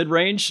from the mid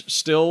range,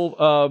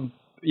 still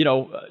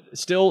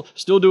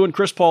still doing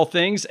Chris Paul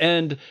things,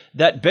 and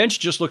that bench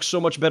just looks so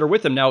much better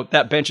with him. Now,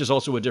 that bench is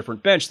also a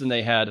different bench than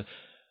they had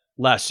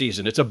last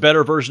season. It's a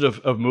better version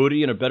of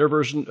Moody and a better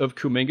version of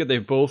Kuminga.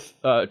 They've both,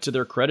 to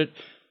their credit,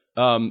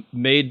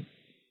 made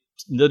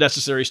the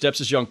necessary steps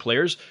as young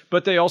players,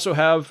 but they also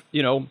have,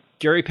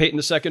 Gary Payton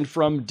II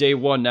from day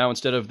one now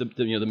instead of the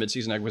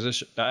midseason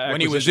acquisition.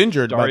 When he was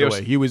injured, by the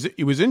way, he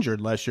was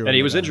injured last year, and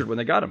he was injured when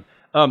they got him.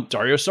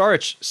 Dario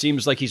Saric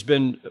seems like he's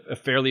been a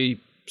fairly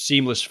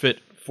seamless fit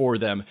for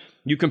them.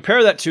 You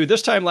compare that to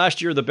this time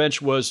last year, the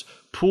bench was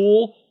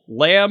Poole,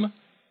 Lamb,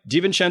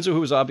 DiVincenzo,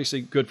 who was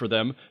obviously good for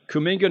them,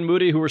 Kuminga and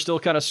Moody, who were still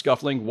kind of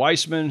scuffling,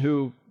 Weissman,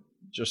 who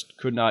just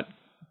could not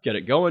get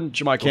it going,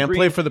 JaMychal Can't Green,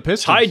 play for the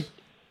Pistons.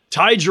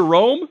 Ty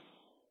Jerome.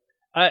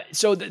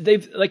 So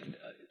they've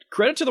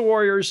credit to the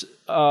Warriors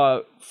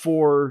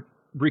for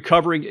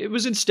recovering. It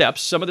was in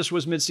steps. Some of this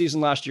was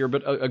midseason last year,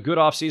 but a good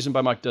offseason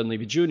by Mike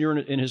Dunleavy Jr.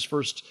 in his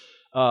first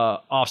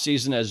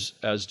offseason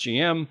as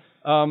GM.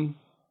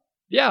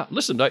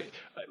 Listen,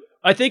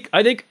 I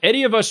think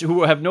any of us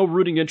who have no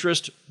rooting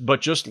interest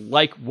but just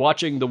like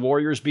watching the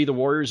Warriors be the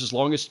Warriors as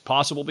long as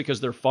possible because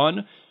they're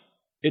fun,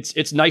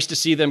 it's nice to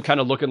see them kind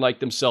of looking like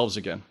themselves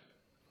again.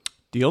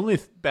 The only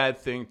bad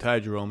thing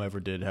Ty Jerome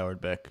ever did,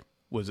 Howard Beck,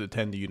 was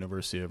attend the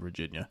University of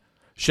Virginia.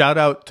 Shout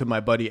out to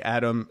my buddy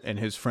Adam and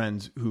his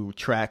friends who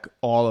track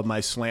all of my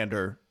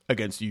slander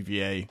against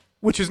UVA,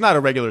 which is not a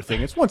regular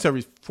thing. It's once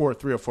every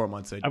 3 or 4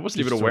 months. I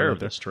wasn't even aware of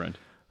this trend.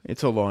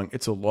 It's a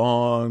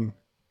long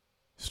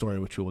story,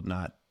 which we will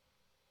not.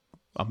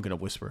 I'm going to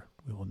whisper.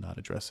 We will not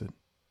address it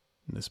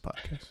in this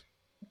podcast.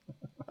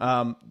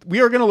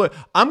 We are going to look.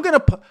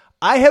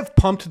 I have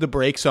pumped the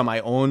brakes on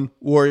my own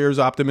Warriors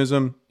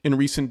optimism in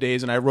recent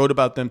days, and I wrote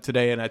about them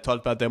today, and I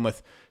talked about them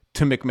with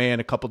Tim McMahon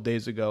a couple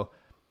days ago.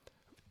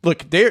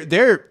 Look,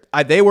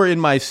 they were in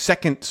my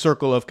second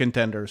circle of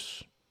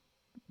contenders.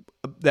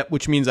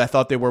 Which means I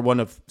thought they were one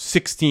of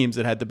 6 teams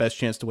that had the best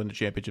chance to win the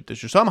championship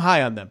this year. So I'm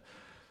high on them.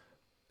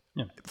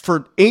 Yeah.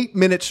 For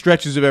 8-minute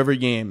stretches of every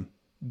game,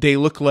 they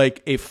look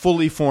like a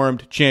fully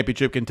formed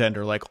championship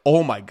contender. Like,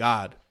 oh my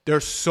God, they're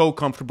so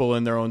comfortable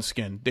in their own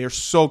skin. They're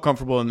so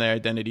comfortable in their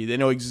identity. They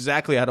know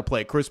exactly how to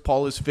play. Chris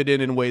Paul is fit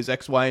in ways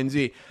X, Y, and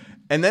Z.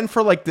 And then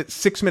for like the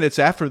 6 minutes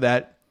after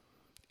that,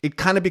 it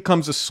kind of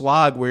becomes a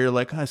slog where you're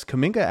like, is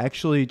Kuminga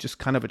actually just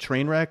kind of a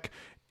train wreck?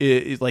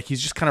 Like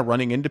he's just kind of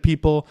running into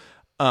people.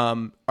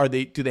 Do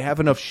they have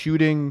enough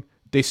shooting?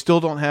 They still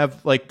don't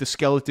have like the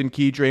skeleton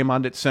key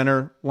Draymond at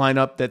center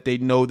lineup that they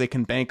know they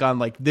can bank on.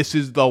 Like this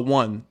is the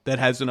one that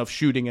has enough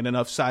shooting and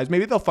enough size.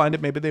 Maybe they'll find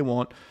it. Maybe they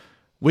won't.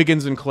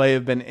 Wiggins and Clay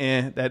have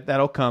been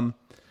that'll come.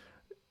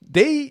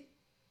 Their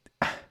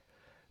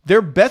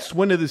best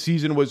win of the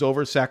season was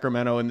over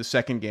Sacramento in the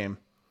second game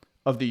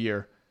of the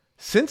year.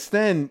 Since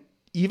then,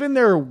 even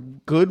their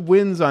good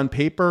wins on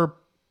paper,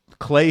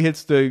 Clay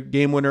hits the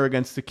game winner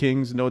against the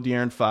Kings, no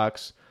De'Aaron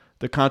Fox.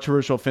 The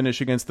controversial finish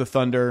against the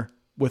Thunder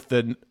with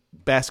the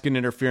basket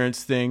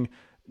interference thing,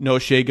 no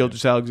Shai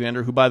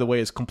Gilgeous-Alexander, who, by the way,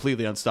 is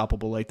completely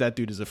unstoppable. Like, that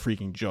dude is a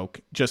freaking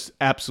joke. Just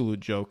absolute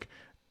joke.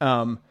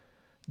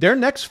 Their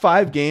next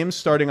 5 games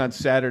starting on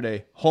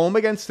Saturday, home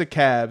against the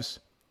Cavs,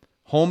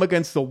 home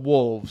against the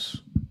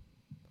Wolves,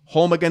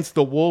 home against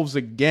the Wolves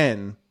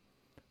again,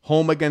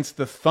 home against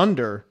the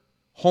Thunder,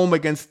 home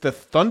against the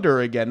Thunder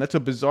again. That's a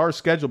bizarre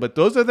schedule, but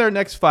those are their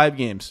next 5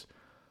 games.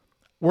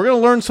 We're going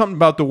to learn something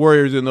about the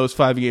Warriors in those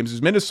 5 games.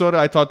 Is Minnesota,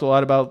 I talked a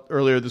lot about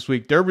earlier this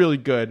week. They're really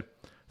good.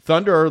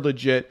 Thunder are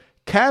legit.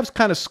 Cavs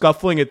kind of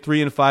scuffling at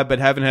 3-5, but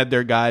haven't had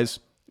their guys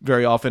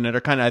very often and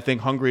are kind of, I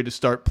think, hungry to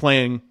start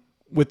playing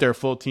with their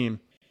full team.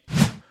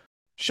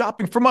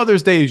 Shopping for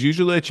Mother's Day is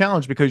usually a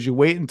challenge because you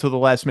wait until the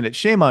last minute.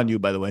 Shame on you,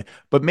 by the way.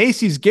 But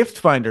Macy's Gift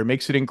Finder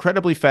makes it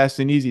incredibly fast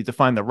and easy to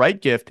find the right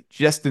gift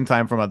just in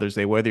time for Mother's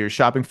Day. Whether you're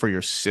shopping for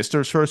your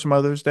sister's first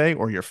Mother's Day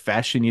or your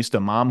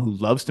fashionista mom who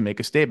loves to make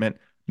a statement,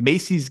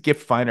 Macy's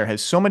Gift Finder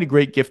has so many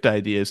great gift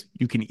ideas,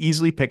 you can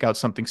easily pick out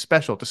something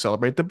special to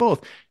celebrate them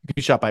both. You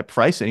can shop by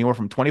price, anywhere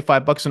from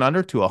 $25 and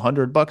under to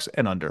 $100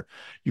 and under.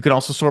 You can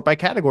also sort by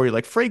category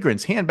like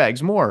fragrance,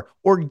 handbags, more,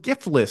 or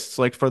gift lists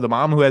like for the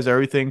mom who has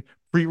everything,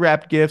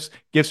 pre-wrapped gifts,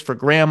 gifts for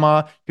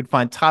grandma. You can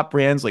find top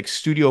brands like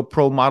Studio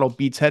Pro model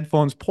Beats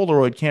headphones,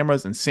 Polaroid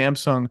cameras, and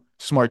Samsung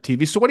smart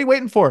TVs. So what are you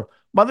waiting for?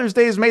 Mother's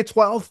Day is May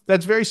 12th.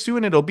 That's very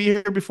soon. It'll be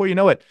here before you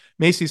know it.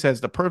 Macy's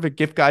has the perfect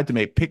gift guide to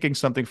make picking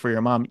something for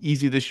your mom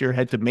easy this year.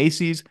 Head to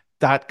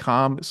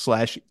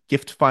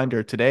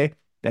Macys.com/giftfinder today.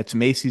 That's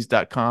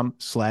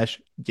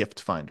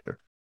Macys.com/giftfinder.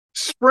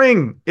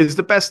 Spring is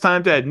the best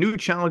time to add new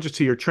challenges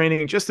to your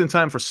training just in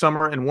time for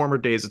summer and warmer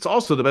days. It's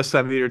also the best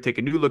time of year to take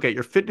a new look at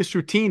your fitness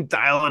routine,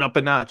 dial it up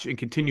a notch, and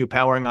continue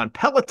powering on.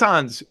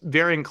 Peloton's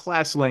varying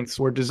class lengths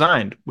were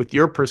designed with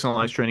your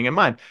personalized training in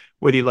mind.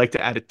 Whether you'd like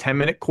to add a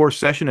 10-minute core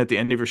session at the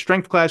end of your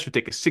strength class or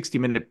take a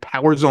 60-minute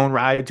power zone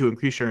ride to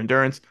increase your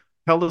endurance,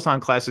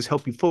 Peloton classes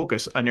help you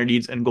focus on your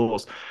needs and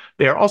goals.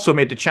 They are also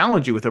made to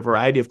challenge you with a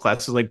variety of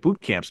classes like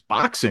boot camps,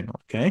 boxing,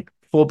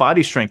 full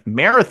body strength,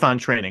 marathon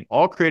training,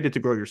 all created to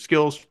grow your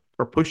skills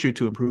or push you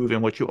to improve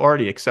in what you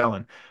already excel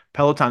in.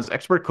 Peloton's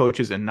expert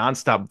coaches and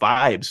nonstop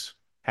vibes,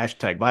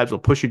 #vibes, will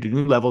push you to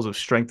new levels of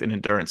strength and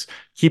endurance,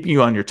 keeping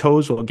you on your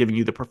toes while giving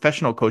you the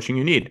professional coaching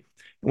you need.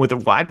 With a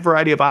wide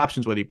variety of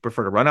options, whether you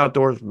prefer to run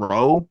outdoors,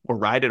 row, or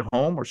ride at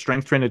home, or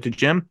strength train at the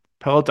gym,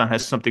 Peloton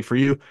has something for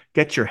you.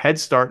 Get your head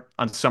start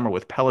on summer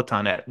with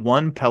Peloton at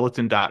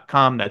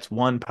onepeloton.com. That's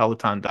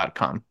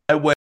onepeloton.com.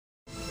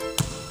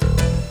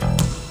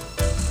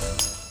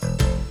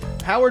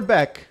 Howard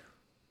Beck.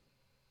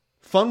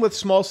 Fun with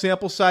small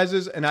sample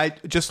sizes, and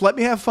just let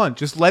me have fun.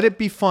 Just let it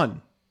be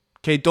fun.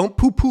 Okay, don't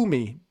poo-poo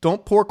me.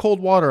 Don't pour cold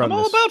water on this.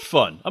 I'm all about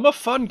fun. I'm a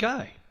fun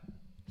guy.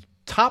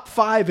 Top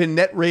 5 in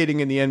net rating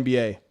in the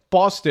NBA.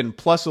 Boston,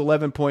 plus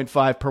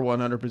 11.5 per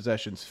 100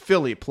 possessions.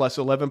 Philly, plus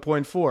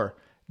 11.4.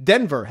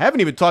 Denver,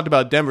 haven't even talked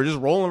about Denver. Just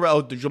rolling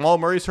around. Jamal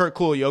Murray's hurt.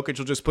 Cool. Jokic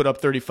will just put up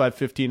 35,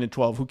 15, and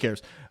 12. Who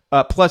cares?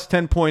 Plus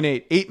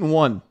 10.8.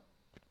 8-1.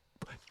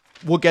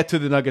 We'll get to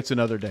the Nuggets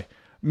another day.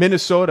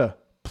 Minnesota,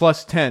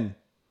 plus 10.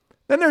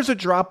 Then there's a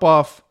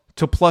drop-off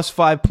to plus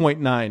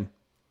 5.9.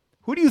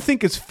 Who do you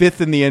think is 5th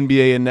in the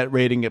NBA in net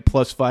rating at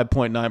plus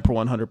 5.9 per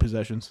 100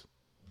 possessions?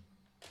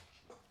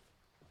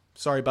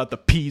 Sorry about the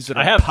P's that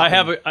are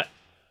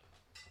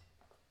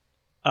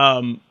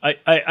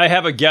I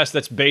have a guess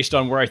that's based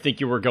on where I think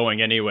you were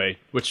going anyway,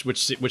 which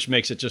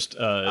makes it just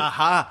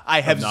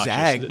I have obnoxious.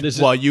 zagged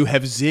while you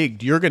have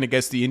zigged. You're going to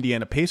guess the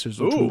Indiana Pacers,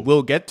 which we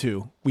will get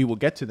to. We will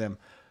get to them.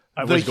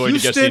 I was going to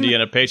guess the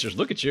Indiana Pacers.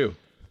 Look at you.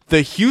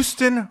 The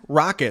Houston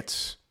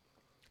Rockets.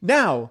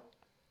 Now,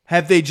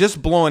 have they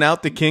just blown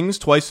out the Kings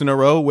twice in a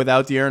row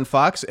without De'Aaron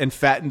Fox and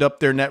fattened up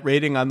their net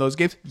rating on those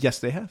games? Yes,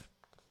 they have.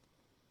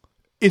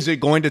 Is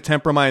it going to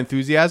temper my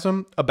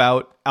enthusiasm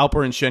about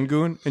Alperen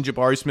Şengün and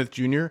Jabari Smith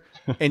Jr.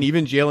 and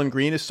even Jalen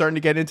Green is starting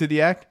to get into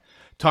the act?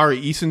 Tari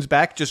Eason's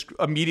back, just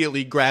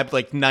immediately grabbed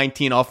like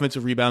 19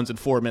 offensive rebounds in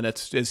 4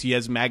 minutes as he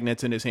has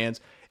magnets in his hands.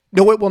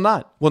 No, it will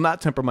not. Will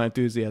not temper my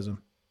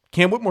enthusiasm.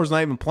 Cam Whitmore's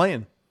not even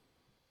playing.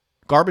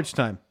 Garbage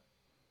time.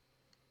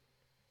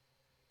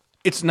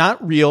 It's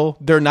not real.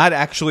 They're not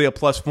actually a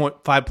plus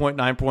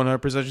 5.9 per 100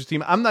 possessions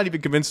team. I'm not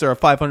even convinced they're a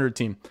 500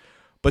 team.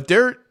 But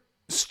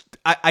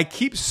I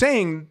keep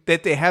saying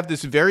that they have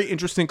this very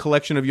interesting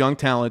collection of young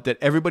talent that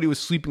everybody was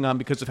sleeping on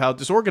because of how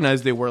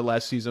disorganized they were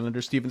last season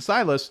under Steven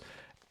Silas.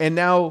 And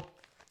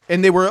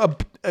they were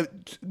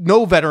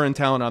no veteran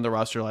talent on the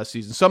roster last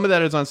season. Some of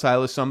that is on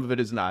Silas. Some of it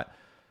is not.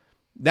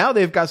 Now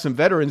they've got some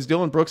veterans.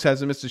 Dylan Brooks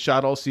hasn't missed a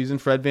shot all season.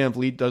 Fred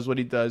VanVleet does what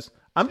he does.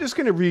 I'm just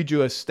going to read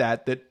you a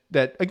stat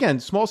that again,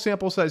 small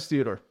sample size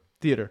theater.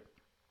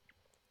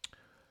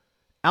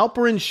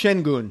 Alperen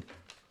Şengün.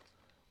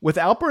 With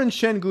Alperen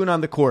Şengün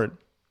on the court,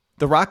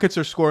 the Rockets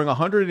are scoring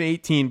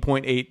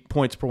 118.8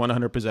 points per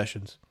 100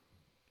 possessions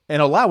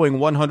and allowing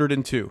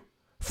 102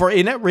 for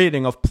a net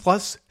rating of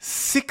plus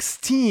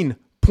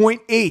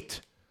 16.8.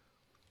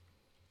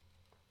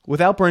 With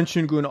Alperen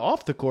Şengün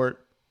off the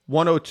court,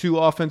 102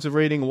 offensive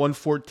rating,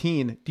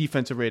 114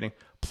 defensive rating.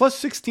 Plus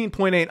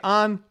 16.8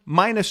 on,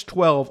 minus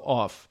 12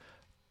 off.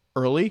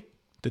 Early,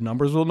 the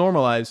numbers will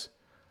normalize.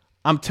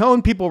 I'm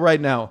telling people right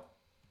now,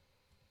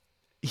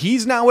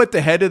 he's now at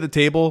the head of the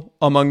table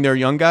among their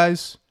young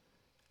guys.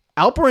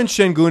 Alperen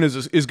Şengün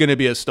is going to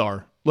be a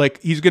star.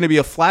 Like, he's going to be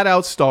a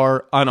flat-out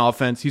star on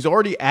offense. He's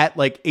already at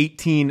like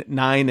 18,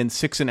 9, and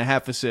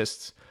 6.5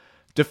 assists.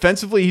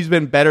 Defensively, he's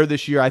been better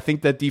this year. I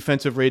think that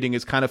defensive rating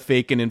is kind of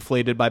fake and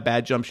inflated by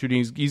bad jump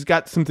shooting. He's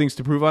got some things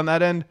to prove on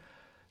that end.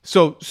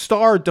 So,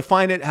 star,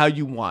 define it how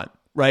you want,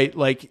 right?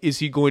 Like, is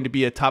he going to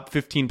be a top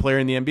 15 player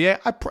in the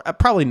NBA?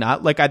 Probably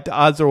not. Like, the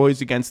odds are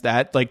always against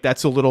that. Like,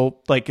 that's a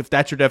little, like, if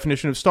that's your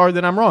definition of star,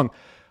 then I'm wrong.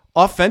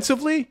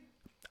 Offensively,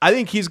 I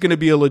think he's going to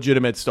be a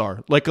legitimate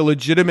star. Like,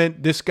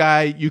 this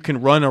guy, you can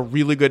run a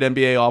really good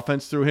NBA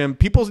offense through him.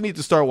 People need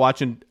to start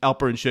watching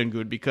Alperen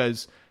Şengün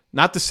because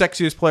not the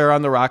sexiest player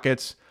on the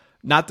Rockets,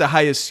 not the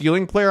highest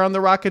ceiling player on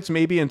the Rockets,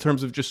 maybe in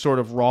terms of just sort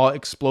of raw,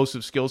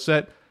 explosive skill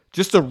set.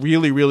 Just a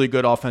really, really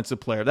good offensive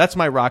player. That's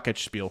my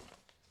Rockets spiel.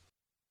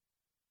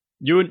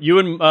 You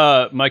and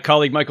my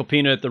colleague Michael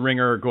Pina at The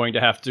Ringer are going to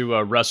have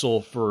to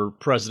wrestle for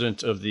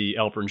president of the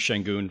Alperen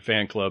Şengün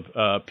fan club.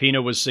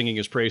 Pina was singing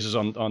his praises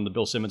on the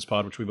Bill Simmons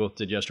pod, which we both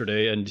did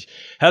yesterday, and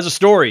has a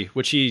story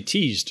which he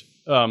teased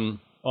on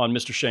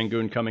Mr.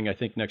 Şengün coming, I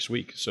think, next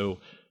week. So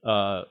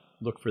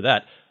look for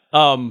that.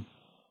 I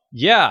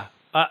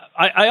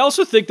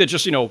also think that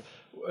just,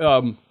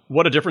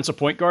 what a difference a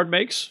point guard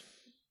makes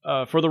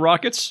for the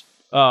Rockets.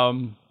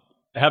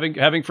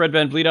 Having Fred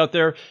VanVleet out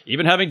there,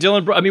 even having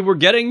Dylan Brooks. I mean, we're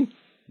getting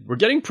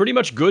pretty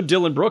much good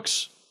Dylan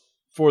Brooks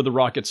for the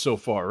Rockets so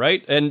far,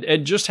 right?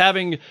 And just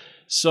having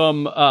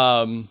some,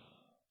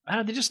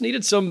 they just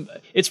needed some.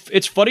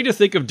 It's funny to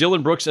think of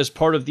Dylan Brooks as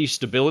part of the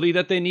stability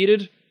that they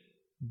needed,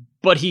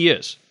 but he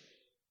is,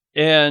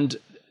 and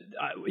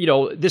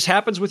this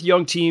happens with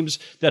young teams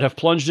that have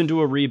plunged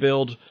into a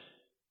rebuild,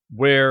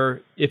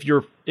 where if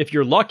you're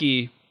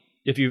lucky,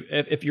 if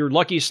you're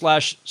lucky /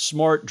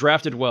 smart,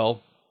 drafted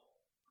well,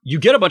 you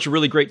get a bunch of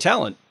really great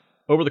talent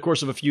over the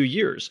course of a few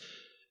years.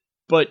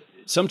 But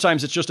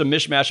sometimes it's just a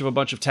mishmash of a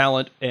bunch of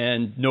talent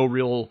and no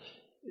real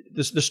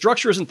the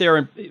structure isn't there,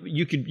 and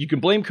you can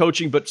blame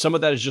coaching, but some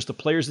of that is just the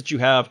players that you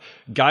have,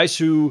 guys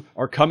who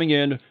are coming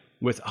in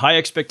with high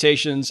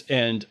expectations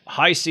and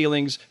high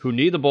ceilings, who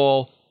need the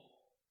ball,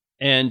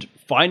 and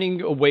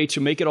finding a way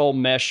to make it all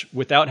mesh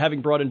without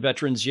having brought in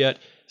veterans yet.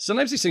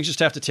 Sometimes these things just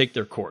have to take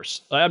their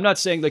course. I'm not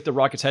saying like the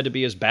Rockets had to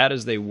be as bad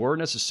as they were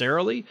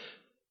necessarily,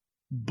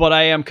 but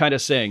I am kind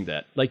of saying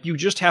that. Like, you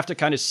just have to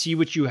kind of see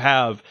what you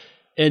have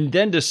and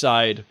then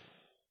decide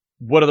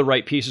what are the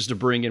right pieces to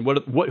bring in,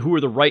 who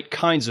are the right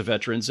kinds of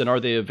veterans, and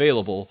are they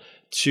available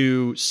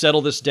to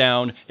settle this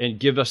down and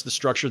give us the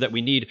structure that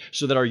we need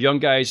so that our young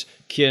guys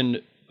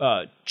can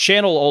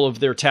channel all of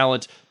their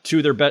talent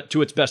to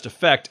to its best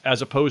effect,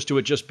 as opposed to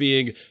it just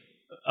being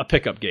a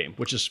pickup game,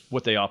 which is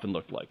what they often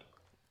looked like.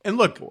 And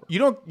look, you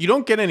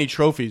don't get any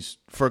trophies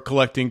for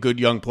collecting good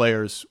young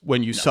players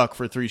when you suck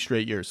for 3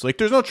 straight years. Like,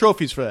 there's no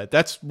trophies for that.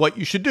 That's what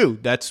you should do.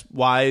 That's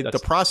why the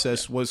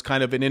process was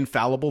kind of an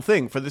infallible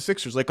thing for the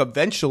Sixers. Like,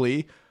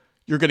 eventually,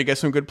 you're going to get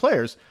some good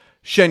players.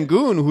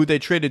 Şengün, who they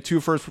traded 2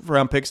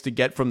 first-round picks to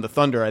get from the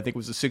Thunder, I think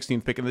was the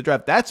 16th pick in the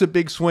draft. That's a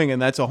big swing,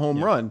 and that's a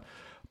home run.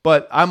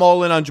 But I'm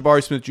all in on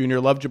Jabari Smith Jr.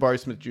 Love Jabari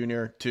Smith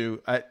Jr.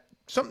 too.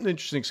 Something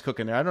interesting is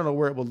cooking there. I don't know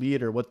where it will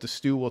lead or what the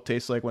stew will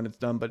taste like when it's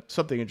done, but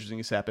something interesting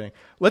is happening.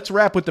 Let's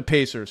wrap with the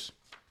Pacers.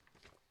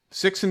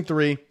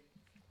 6-3.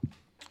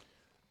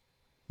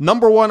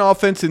 Number 1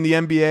 offense in the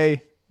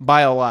NBA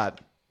by a lot.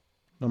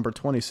 Number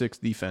 26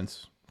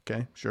 defense.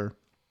 Okay, sure.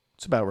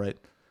 It's about right.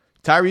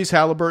 Tyrese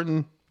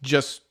Halliburton,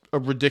 just a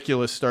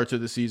ridiculous start to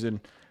the season.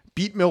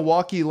 Beat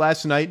Milwaukee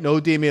last night. No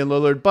Damian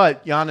Lillard,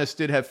 but Giannis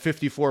did have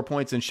 54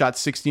 points and shot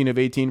 16 of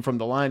 18 from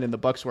the line, and the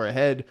Bucks were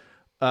ahead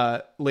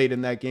late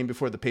in that game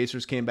before the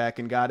Pacers came back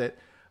and got it.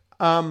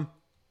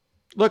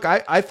 Look,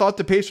 I thought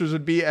the Pacers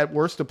would be at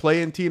worst a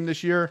play-in team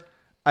this year.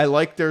 I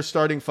like their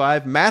starting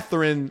 5.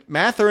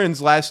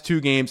 Mathurin's last 2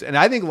 games, and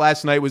I think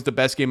last night was the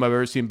best game I've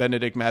ever seen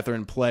Benedict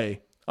Mathurin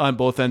play on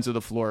both ends of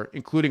the floor,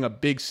 including a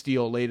big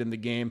steal late in the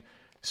game.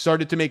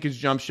 Started to make his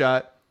jump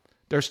shot.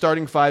 Their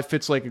starting 5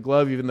 fits like a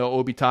glove, even though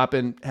Obi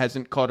Toppin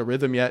hasn't caught a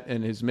rhythm yet,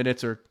 and his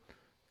minutes are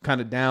kind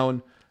of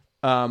down.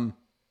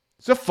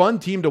 It's a fun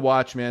team to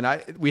watch,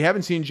 man. We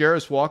haven't seen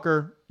Jarris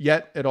Walker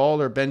yet at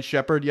all, or Ben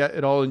Shepherd yet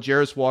at all, and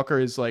Jarris Walker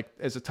is like,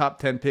 as a top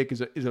 10 pick,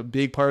 is a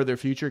big part of their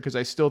future, because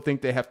I still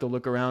think they have to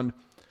look around.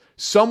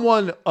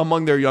 Someone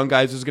among their young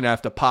guys is going to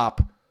have to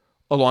pop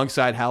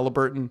alongside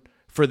Halliburton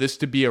for this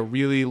to be a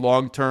really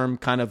long-term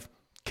kind of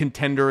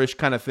contenderish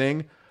kind of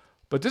thing.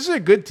 But this is a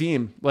good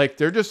team. Like,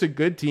 they're just a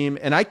good team,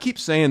 and I keep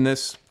saying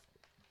this.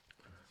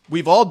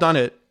 We've all done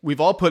it.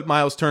 We've all put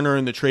Miles Turner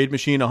in the trade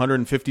machine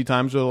 150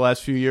 times over the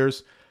last few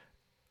years.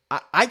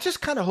 I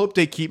just kind of hope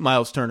they keep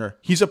Miles Turner.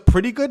 He's a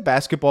pretty good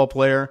basketball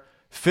player,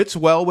 fits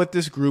well with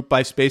this group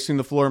by spacing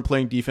the floor and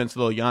playing defense,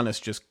 though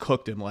Giannis just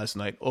cooked him last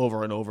night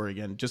over and over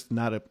again. Just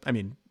not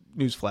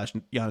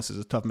newsflash, Giannis is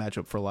a tough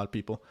matchup for a lot of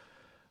people.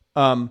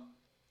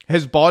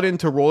 Has bought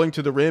into rolling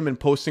to the rim and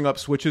posting up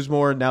switches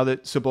more now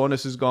that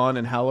Sabonis is gone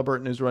and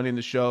Halliburton is running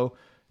the show.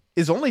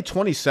 Is only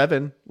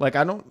 27.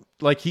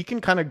 He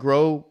can kind of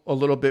grow a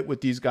little bit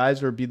with these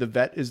guys, or be the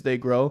vet as they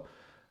grow.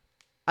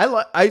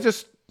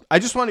 I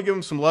just want to give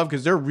them some love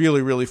because they're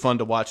really, really fun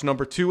to watch.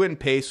 Number 2 in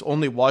pace.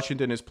 Only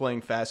Washington is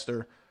playing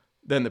faster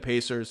than the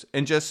Pacers.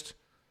 And just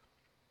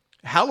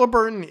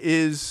Halliburton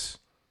is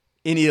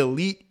an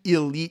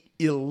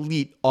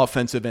elite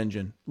offensive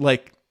engine.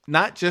 Like,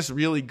 not just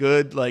really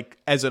good, like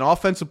as an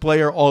offensive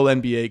player, all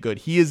NBA good.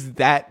 He is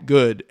that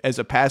good as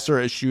a passer,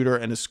 a shooter,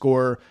 and a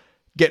scorer,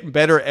 getting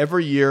better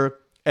every year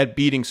at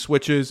beating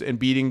switches and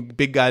beating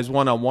big guys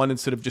one-on-one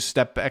instead of just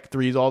step back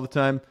threes all the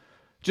time.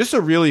 Just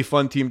a really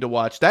fun team to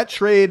watch. That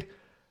trade,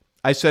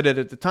 I said it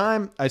at the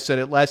time. I said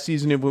it last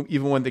season,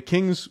 even when the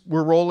Kings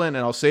were rolling, and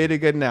I'll say it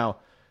again now.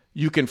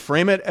 You can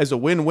frame it as a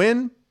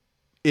win-win.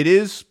 It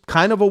is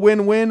kind of a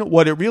win-win.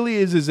 What it really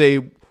is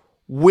a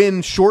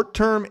win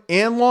short-term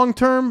and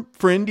long-term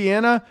for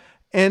Indiana,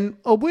 and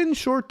a win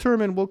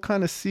short-term, and we'll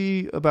kind of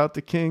see about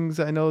the Kings.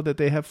 I know that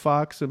they have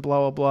Fox and blah,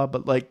 blah, blah,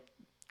 but like,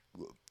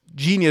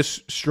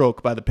 genius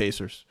stroke by the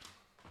Pacers.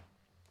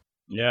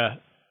 Yeah.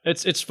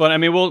 It's fun. I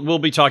mean, we'll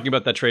be talking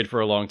about that trade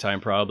for a long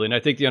time probably, and I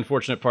think the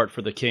unfortunate part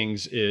for the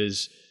Kings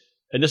is,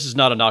 and this is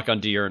not a knock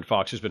on De'Aaron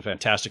Fox, who's been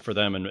fantastic for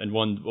them, and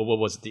won, what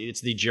was it? It's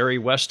the Jerry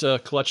West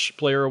Clutch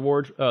Player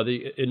Award,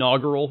 the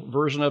inaugural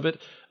version of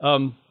it.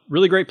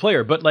 Really great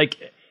player, but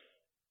like,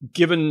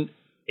 given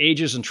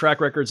ages and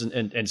track records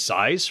and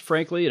size,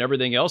 frankly, and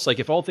everything else, like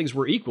if all things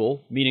were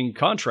equal, meaning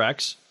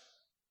contracts,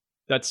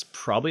 that's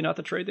probably not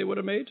the trade they would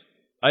have made.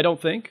 I don't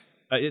think.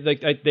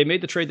 They made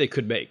the trade they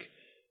could make.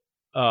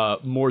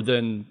 More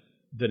than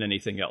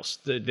anything else.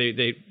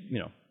 They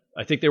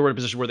I think they were in a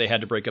position where they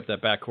had to break up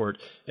that backcourt,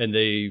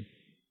 and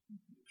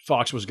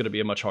Fox was going to be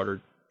a much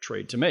harder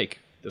trade to make.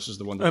 This is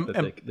the one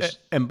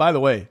and by the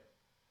way,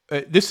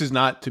 this is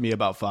not to me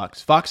about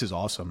Fox. Fox is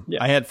awesome.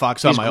 Yeah. I had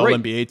Fox on my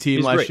All-NBA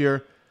team last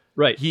year.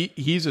 Right.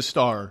 He's a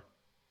star.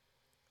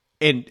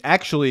 And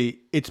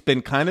actually, it's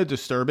been kind of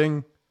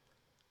disturbing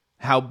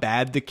how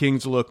bad the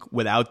Kings look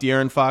without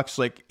De'Aaron Fox.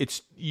 Like,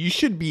 you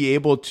should be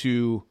able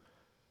to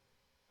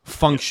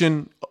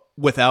function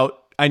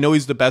without, I know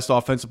he's the best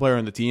offensive player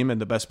on the team and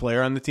the best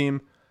player on the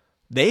team.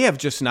 They have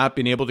just not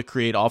been able to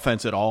create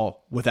offense at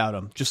all without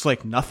him. Just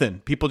like nothing.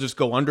 People just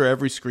go under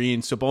every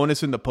screen.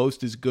 Sabonis in the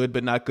post is good,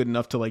 but not good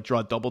enough to like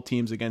draw double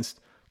teams against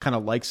kind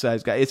of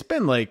like-sized guys. It's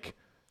been like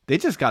they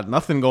just got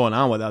nothing going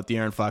on without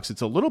De'Aaron Fox.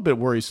 It's a little bit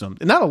worrisome.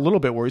 Not a little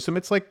bit worrisome.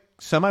 It's like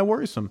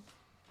semi-worrisome.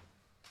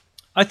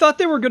 I thought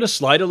they were going to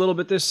slide a little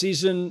bit this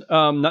season,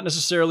 not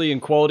necessarily in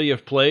quality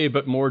of play,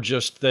 but more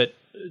just that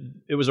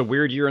it was a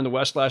weird year in the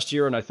West last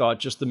year, and I thought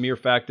just the mere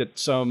fact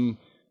that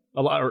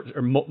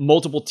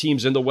multiple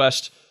teams in the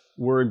West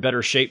were in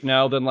better shape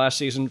now than last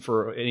season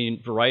for any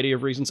variety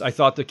of reasons. I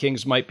thought the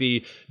Kings might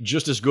be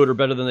just as good or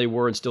better than they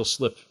were and still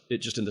slip it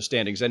just in the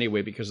standings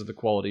anyway because of the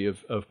quality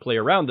of play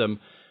around them.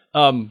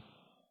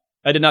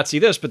 I did not see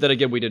this, but then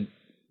again,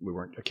 we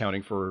weren't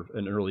accounting for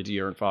an early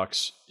De'Aaron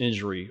Fox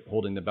injury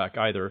holding them back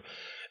either.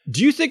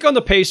 Do you think on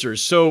the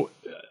Pacers, so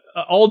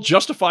all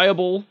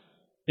justifiable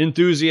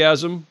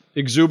enthusiasm,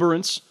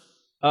 exuberance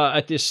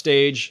at this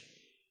stage,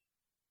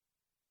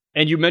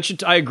 and you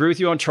mentioned, I agree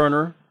with you on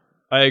Turner.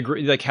 I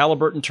agree, like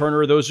Halliburton,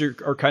 Turner, those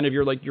are kind of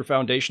your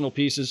foundational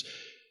pieces.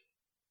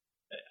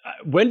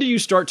 When do you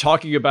start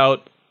talking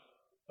about,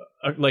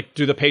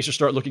 do the Pacers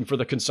start looking for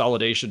the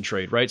consolidation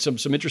trade, right? Some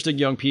interesting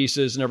young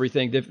pieces and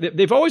everything.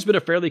 They've always been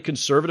a fairly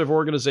conservative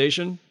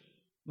organization.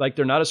 Like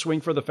they're not a swing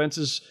for the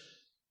fences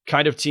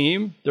kind of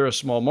team. They're a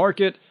small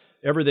market,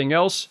 everything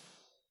else.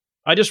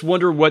 I just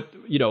wonder what,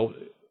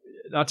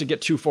 not to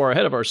get too far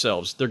ahead of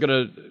ourselves. They're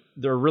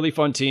a really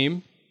fun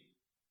team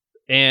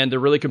and they're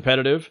really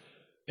competitive.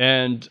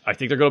 And I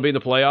think they're going to be in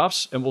the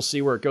playoffs, and we'll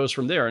see where it goes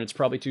from there. And it's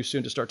probably too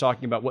soon to start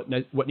talking about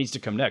what needs to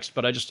come next.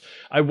 But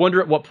I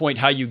wonder at what point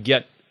how you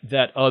get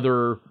that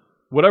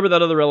whatever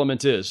that other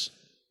element is,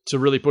 to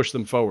really push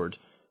them forward.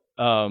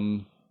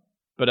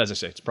 But as I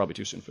say, it's probably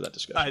too soon for that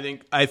discussion.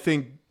 I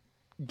think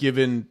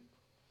given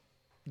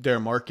their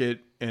market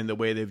and the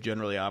way they've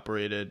generally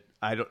operated,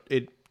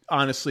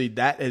 honestly,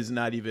 that has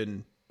not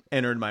even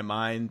entered my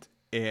mind.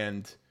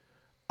 And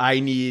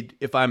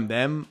if I'm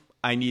them,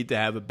 I need to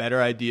have a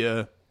better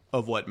idea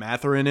of what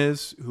Mathurin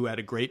is, who had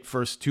a great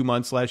first 2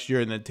 months last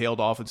year and then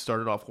tailed off and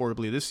started off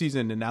horribly this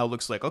season, and now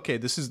looks like, okay,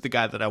 this is the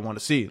guy that I want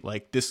to see,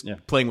 like this,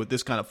 playing with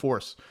this kind of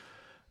force.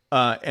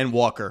 And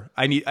Walker,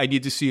 I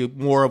need to see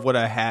more of what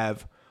I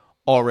have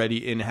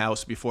already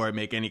in-house before I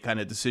make any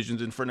kind of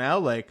decisions. And for now,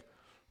 like,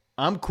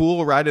 I'm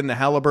cool riding the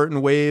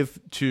Halliburton wave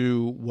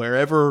to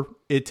wherever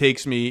it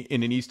takes me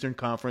in an Eastern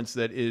Conference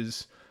that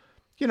is,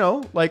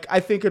 I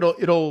think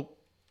it'll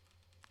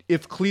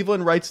if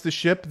Cleveland rights the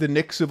ship, the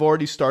Knicks have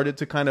already started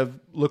to kind of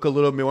look a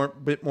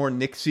bit more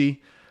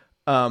Knicksy.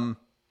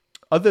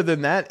 Other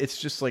than that,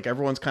 it's just like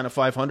everyone's kind of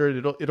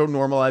 500. It'll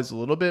normalize a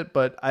little bit,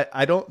 but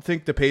I don't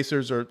think the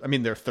Pacers are. I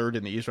mean, they're third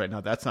in the East right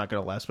now. That's not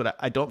going to last. But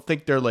I don't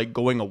think they're like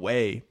going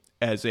away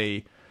as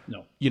a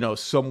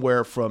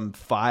somewhere from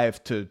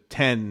 5 to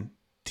 10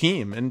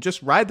 team, and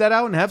just ride that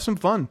out and have some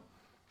fun.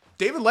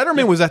 David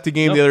Letterman was at the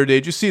game the other day.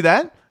 Did you see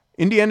that?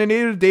 Indiana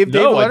native David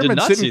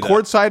Letterman sitting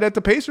courtside at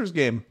the Pacers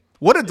game.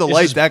 What a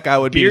delight that guy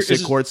would be to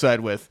sit courtside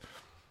with.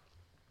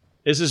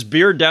 Is his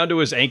beard down to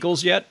his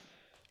ankles yet?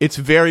 It's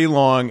very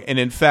long, and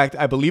in fact,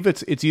 I believe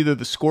it's either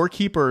the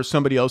scorekeeper or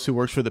somebody else who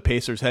works for the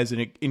Pacers has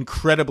an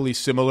incredibly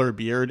similar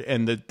beard,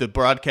 and the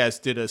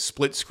broadcast did a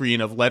split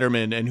screen of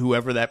Letterman and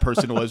whoever that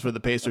person was for the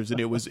Pacers,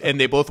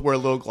 and they both wear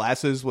little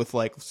glasses with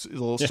like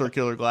little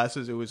circular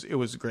glasses. It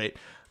was great.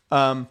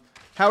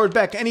 Howard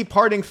Beck, any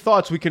parting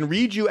thoughts? We can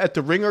read you at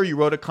The Ringer. You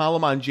wrote a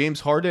column on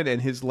James Harden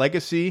and his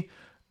legacy.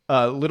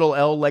 Little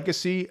L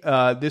legacy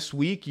this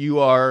week.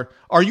 Are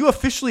you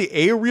officially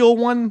a real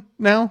one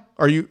now?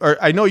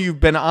 I know you've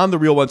been on the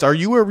real ones. Are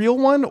you a real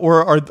one,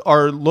 or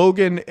are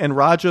Logan and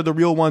Raja the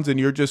real ones and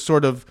you're just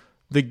sort of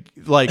the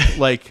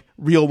like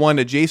real one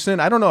adjacent?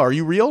 I don't know. Are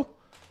you real?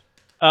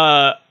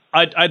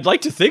 I'd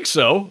like to think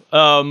so.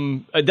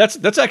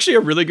 That's actually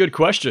a really good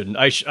question.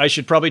 I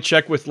should probably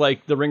check with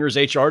like the Ringer's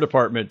HR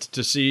department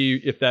to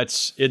see if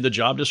that's in the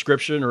job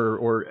description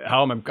or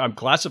how I'm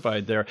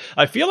classified there.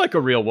 I feel like a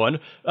real one.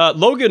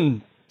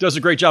 Logan does a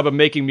great job of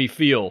making me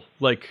feel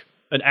like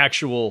an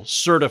actual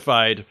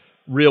certified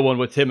real one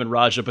with him and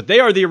Raja, but they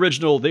are the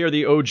original. They are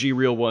the OG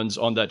real ones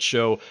on that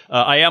show.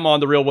 I am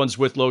on the real ones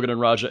with Logan and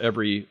Raja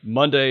every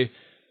Monday.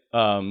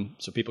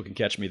 So people can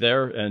catch me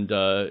there. And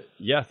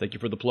thank you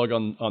for the plug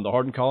on the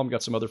Harden column.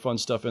 Got some other fun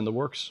stuff in the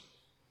works.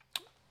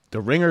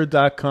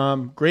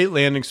 TheRinger.com. Great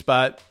landing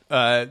spot.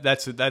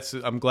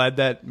 I'm glad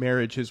that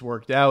marriage has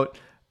worked out.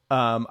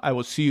 I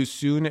will see you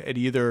soon at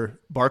either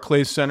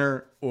Barclays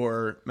Center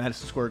or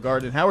Madison Square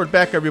Garden. Howard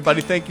Beck,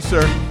 everybody. Thank you,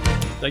 sir.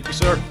 Thank you,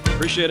 sir.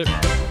 Appreciate it.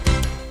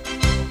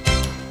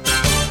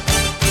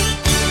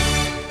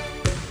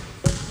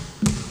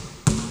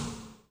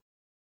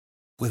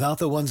 Without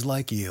the ones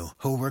like you,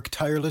 who work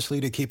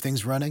tirelessly to keep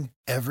things running,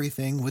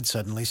 everything would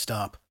suddenly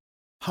stop.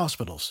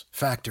 Hospitals,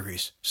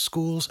 factories,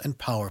 schools, and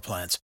power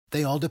plants,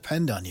 they all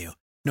depend on you.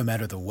 No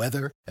matter the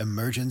weather,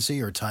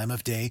 emergency, or time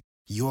of day,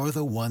 you're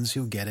the ones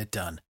who get it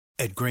done.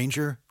 At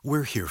Grainger,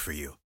 we're here for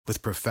you with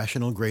with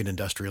professional-grade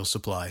industrial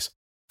supplies.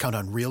 Count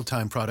on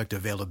real-time product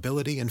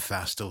availability and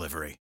fast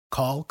delivery.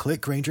 Call,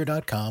 click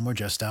Grainger.com, or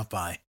just stop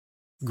by.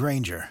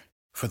 Grainger,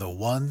 for the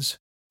ones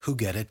who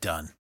get it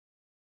done.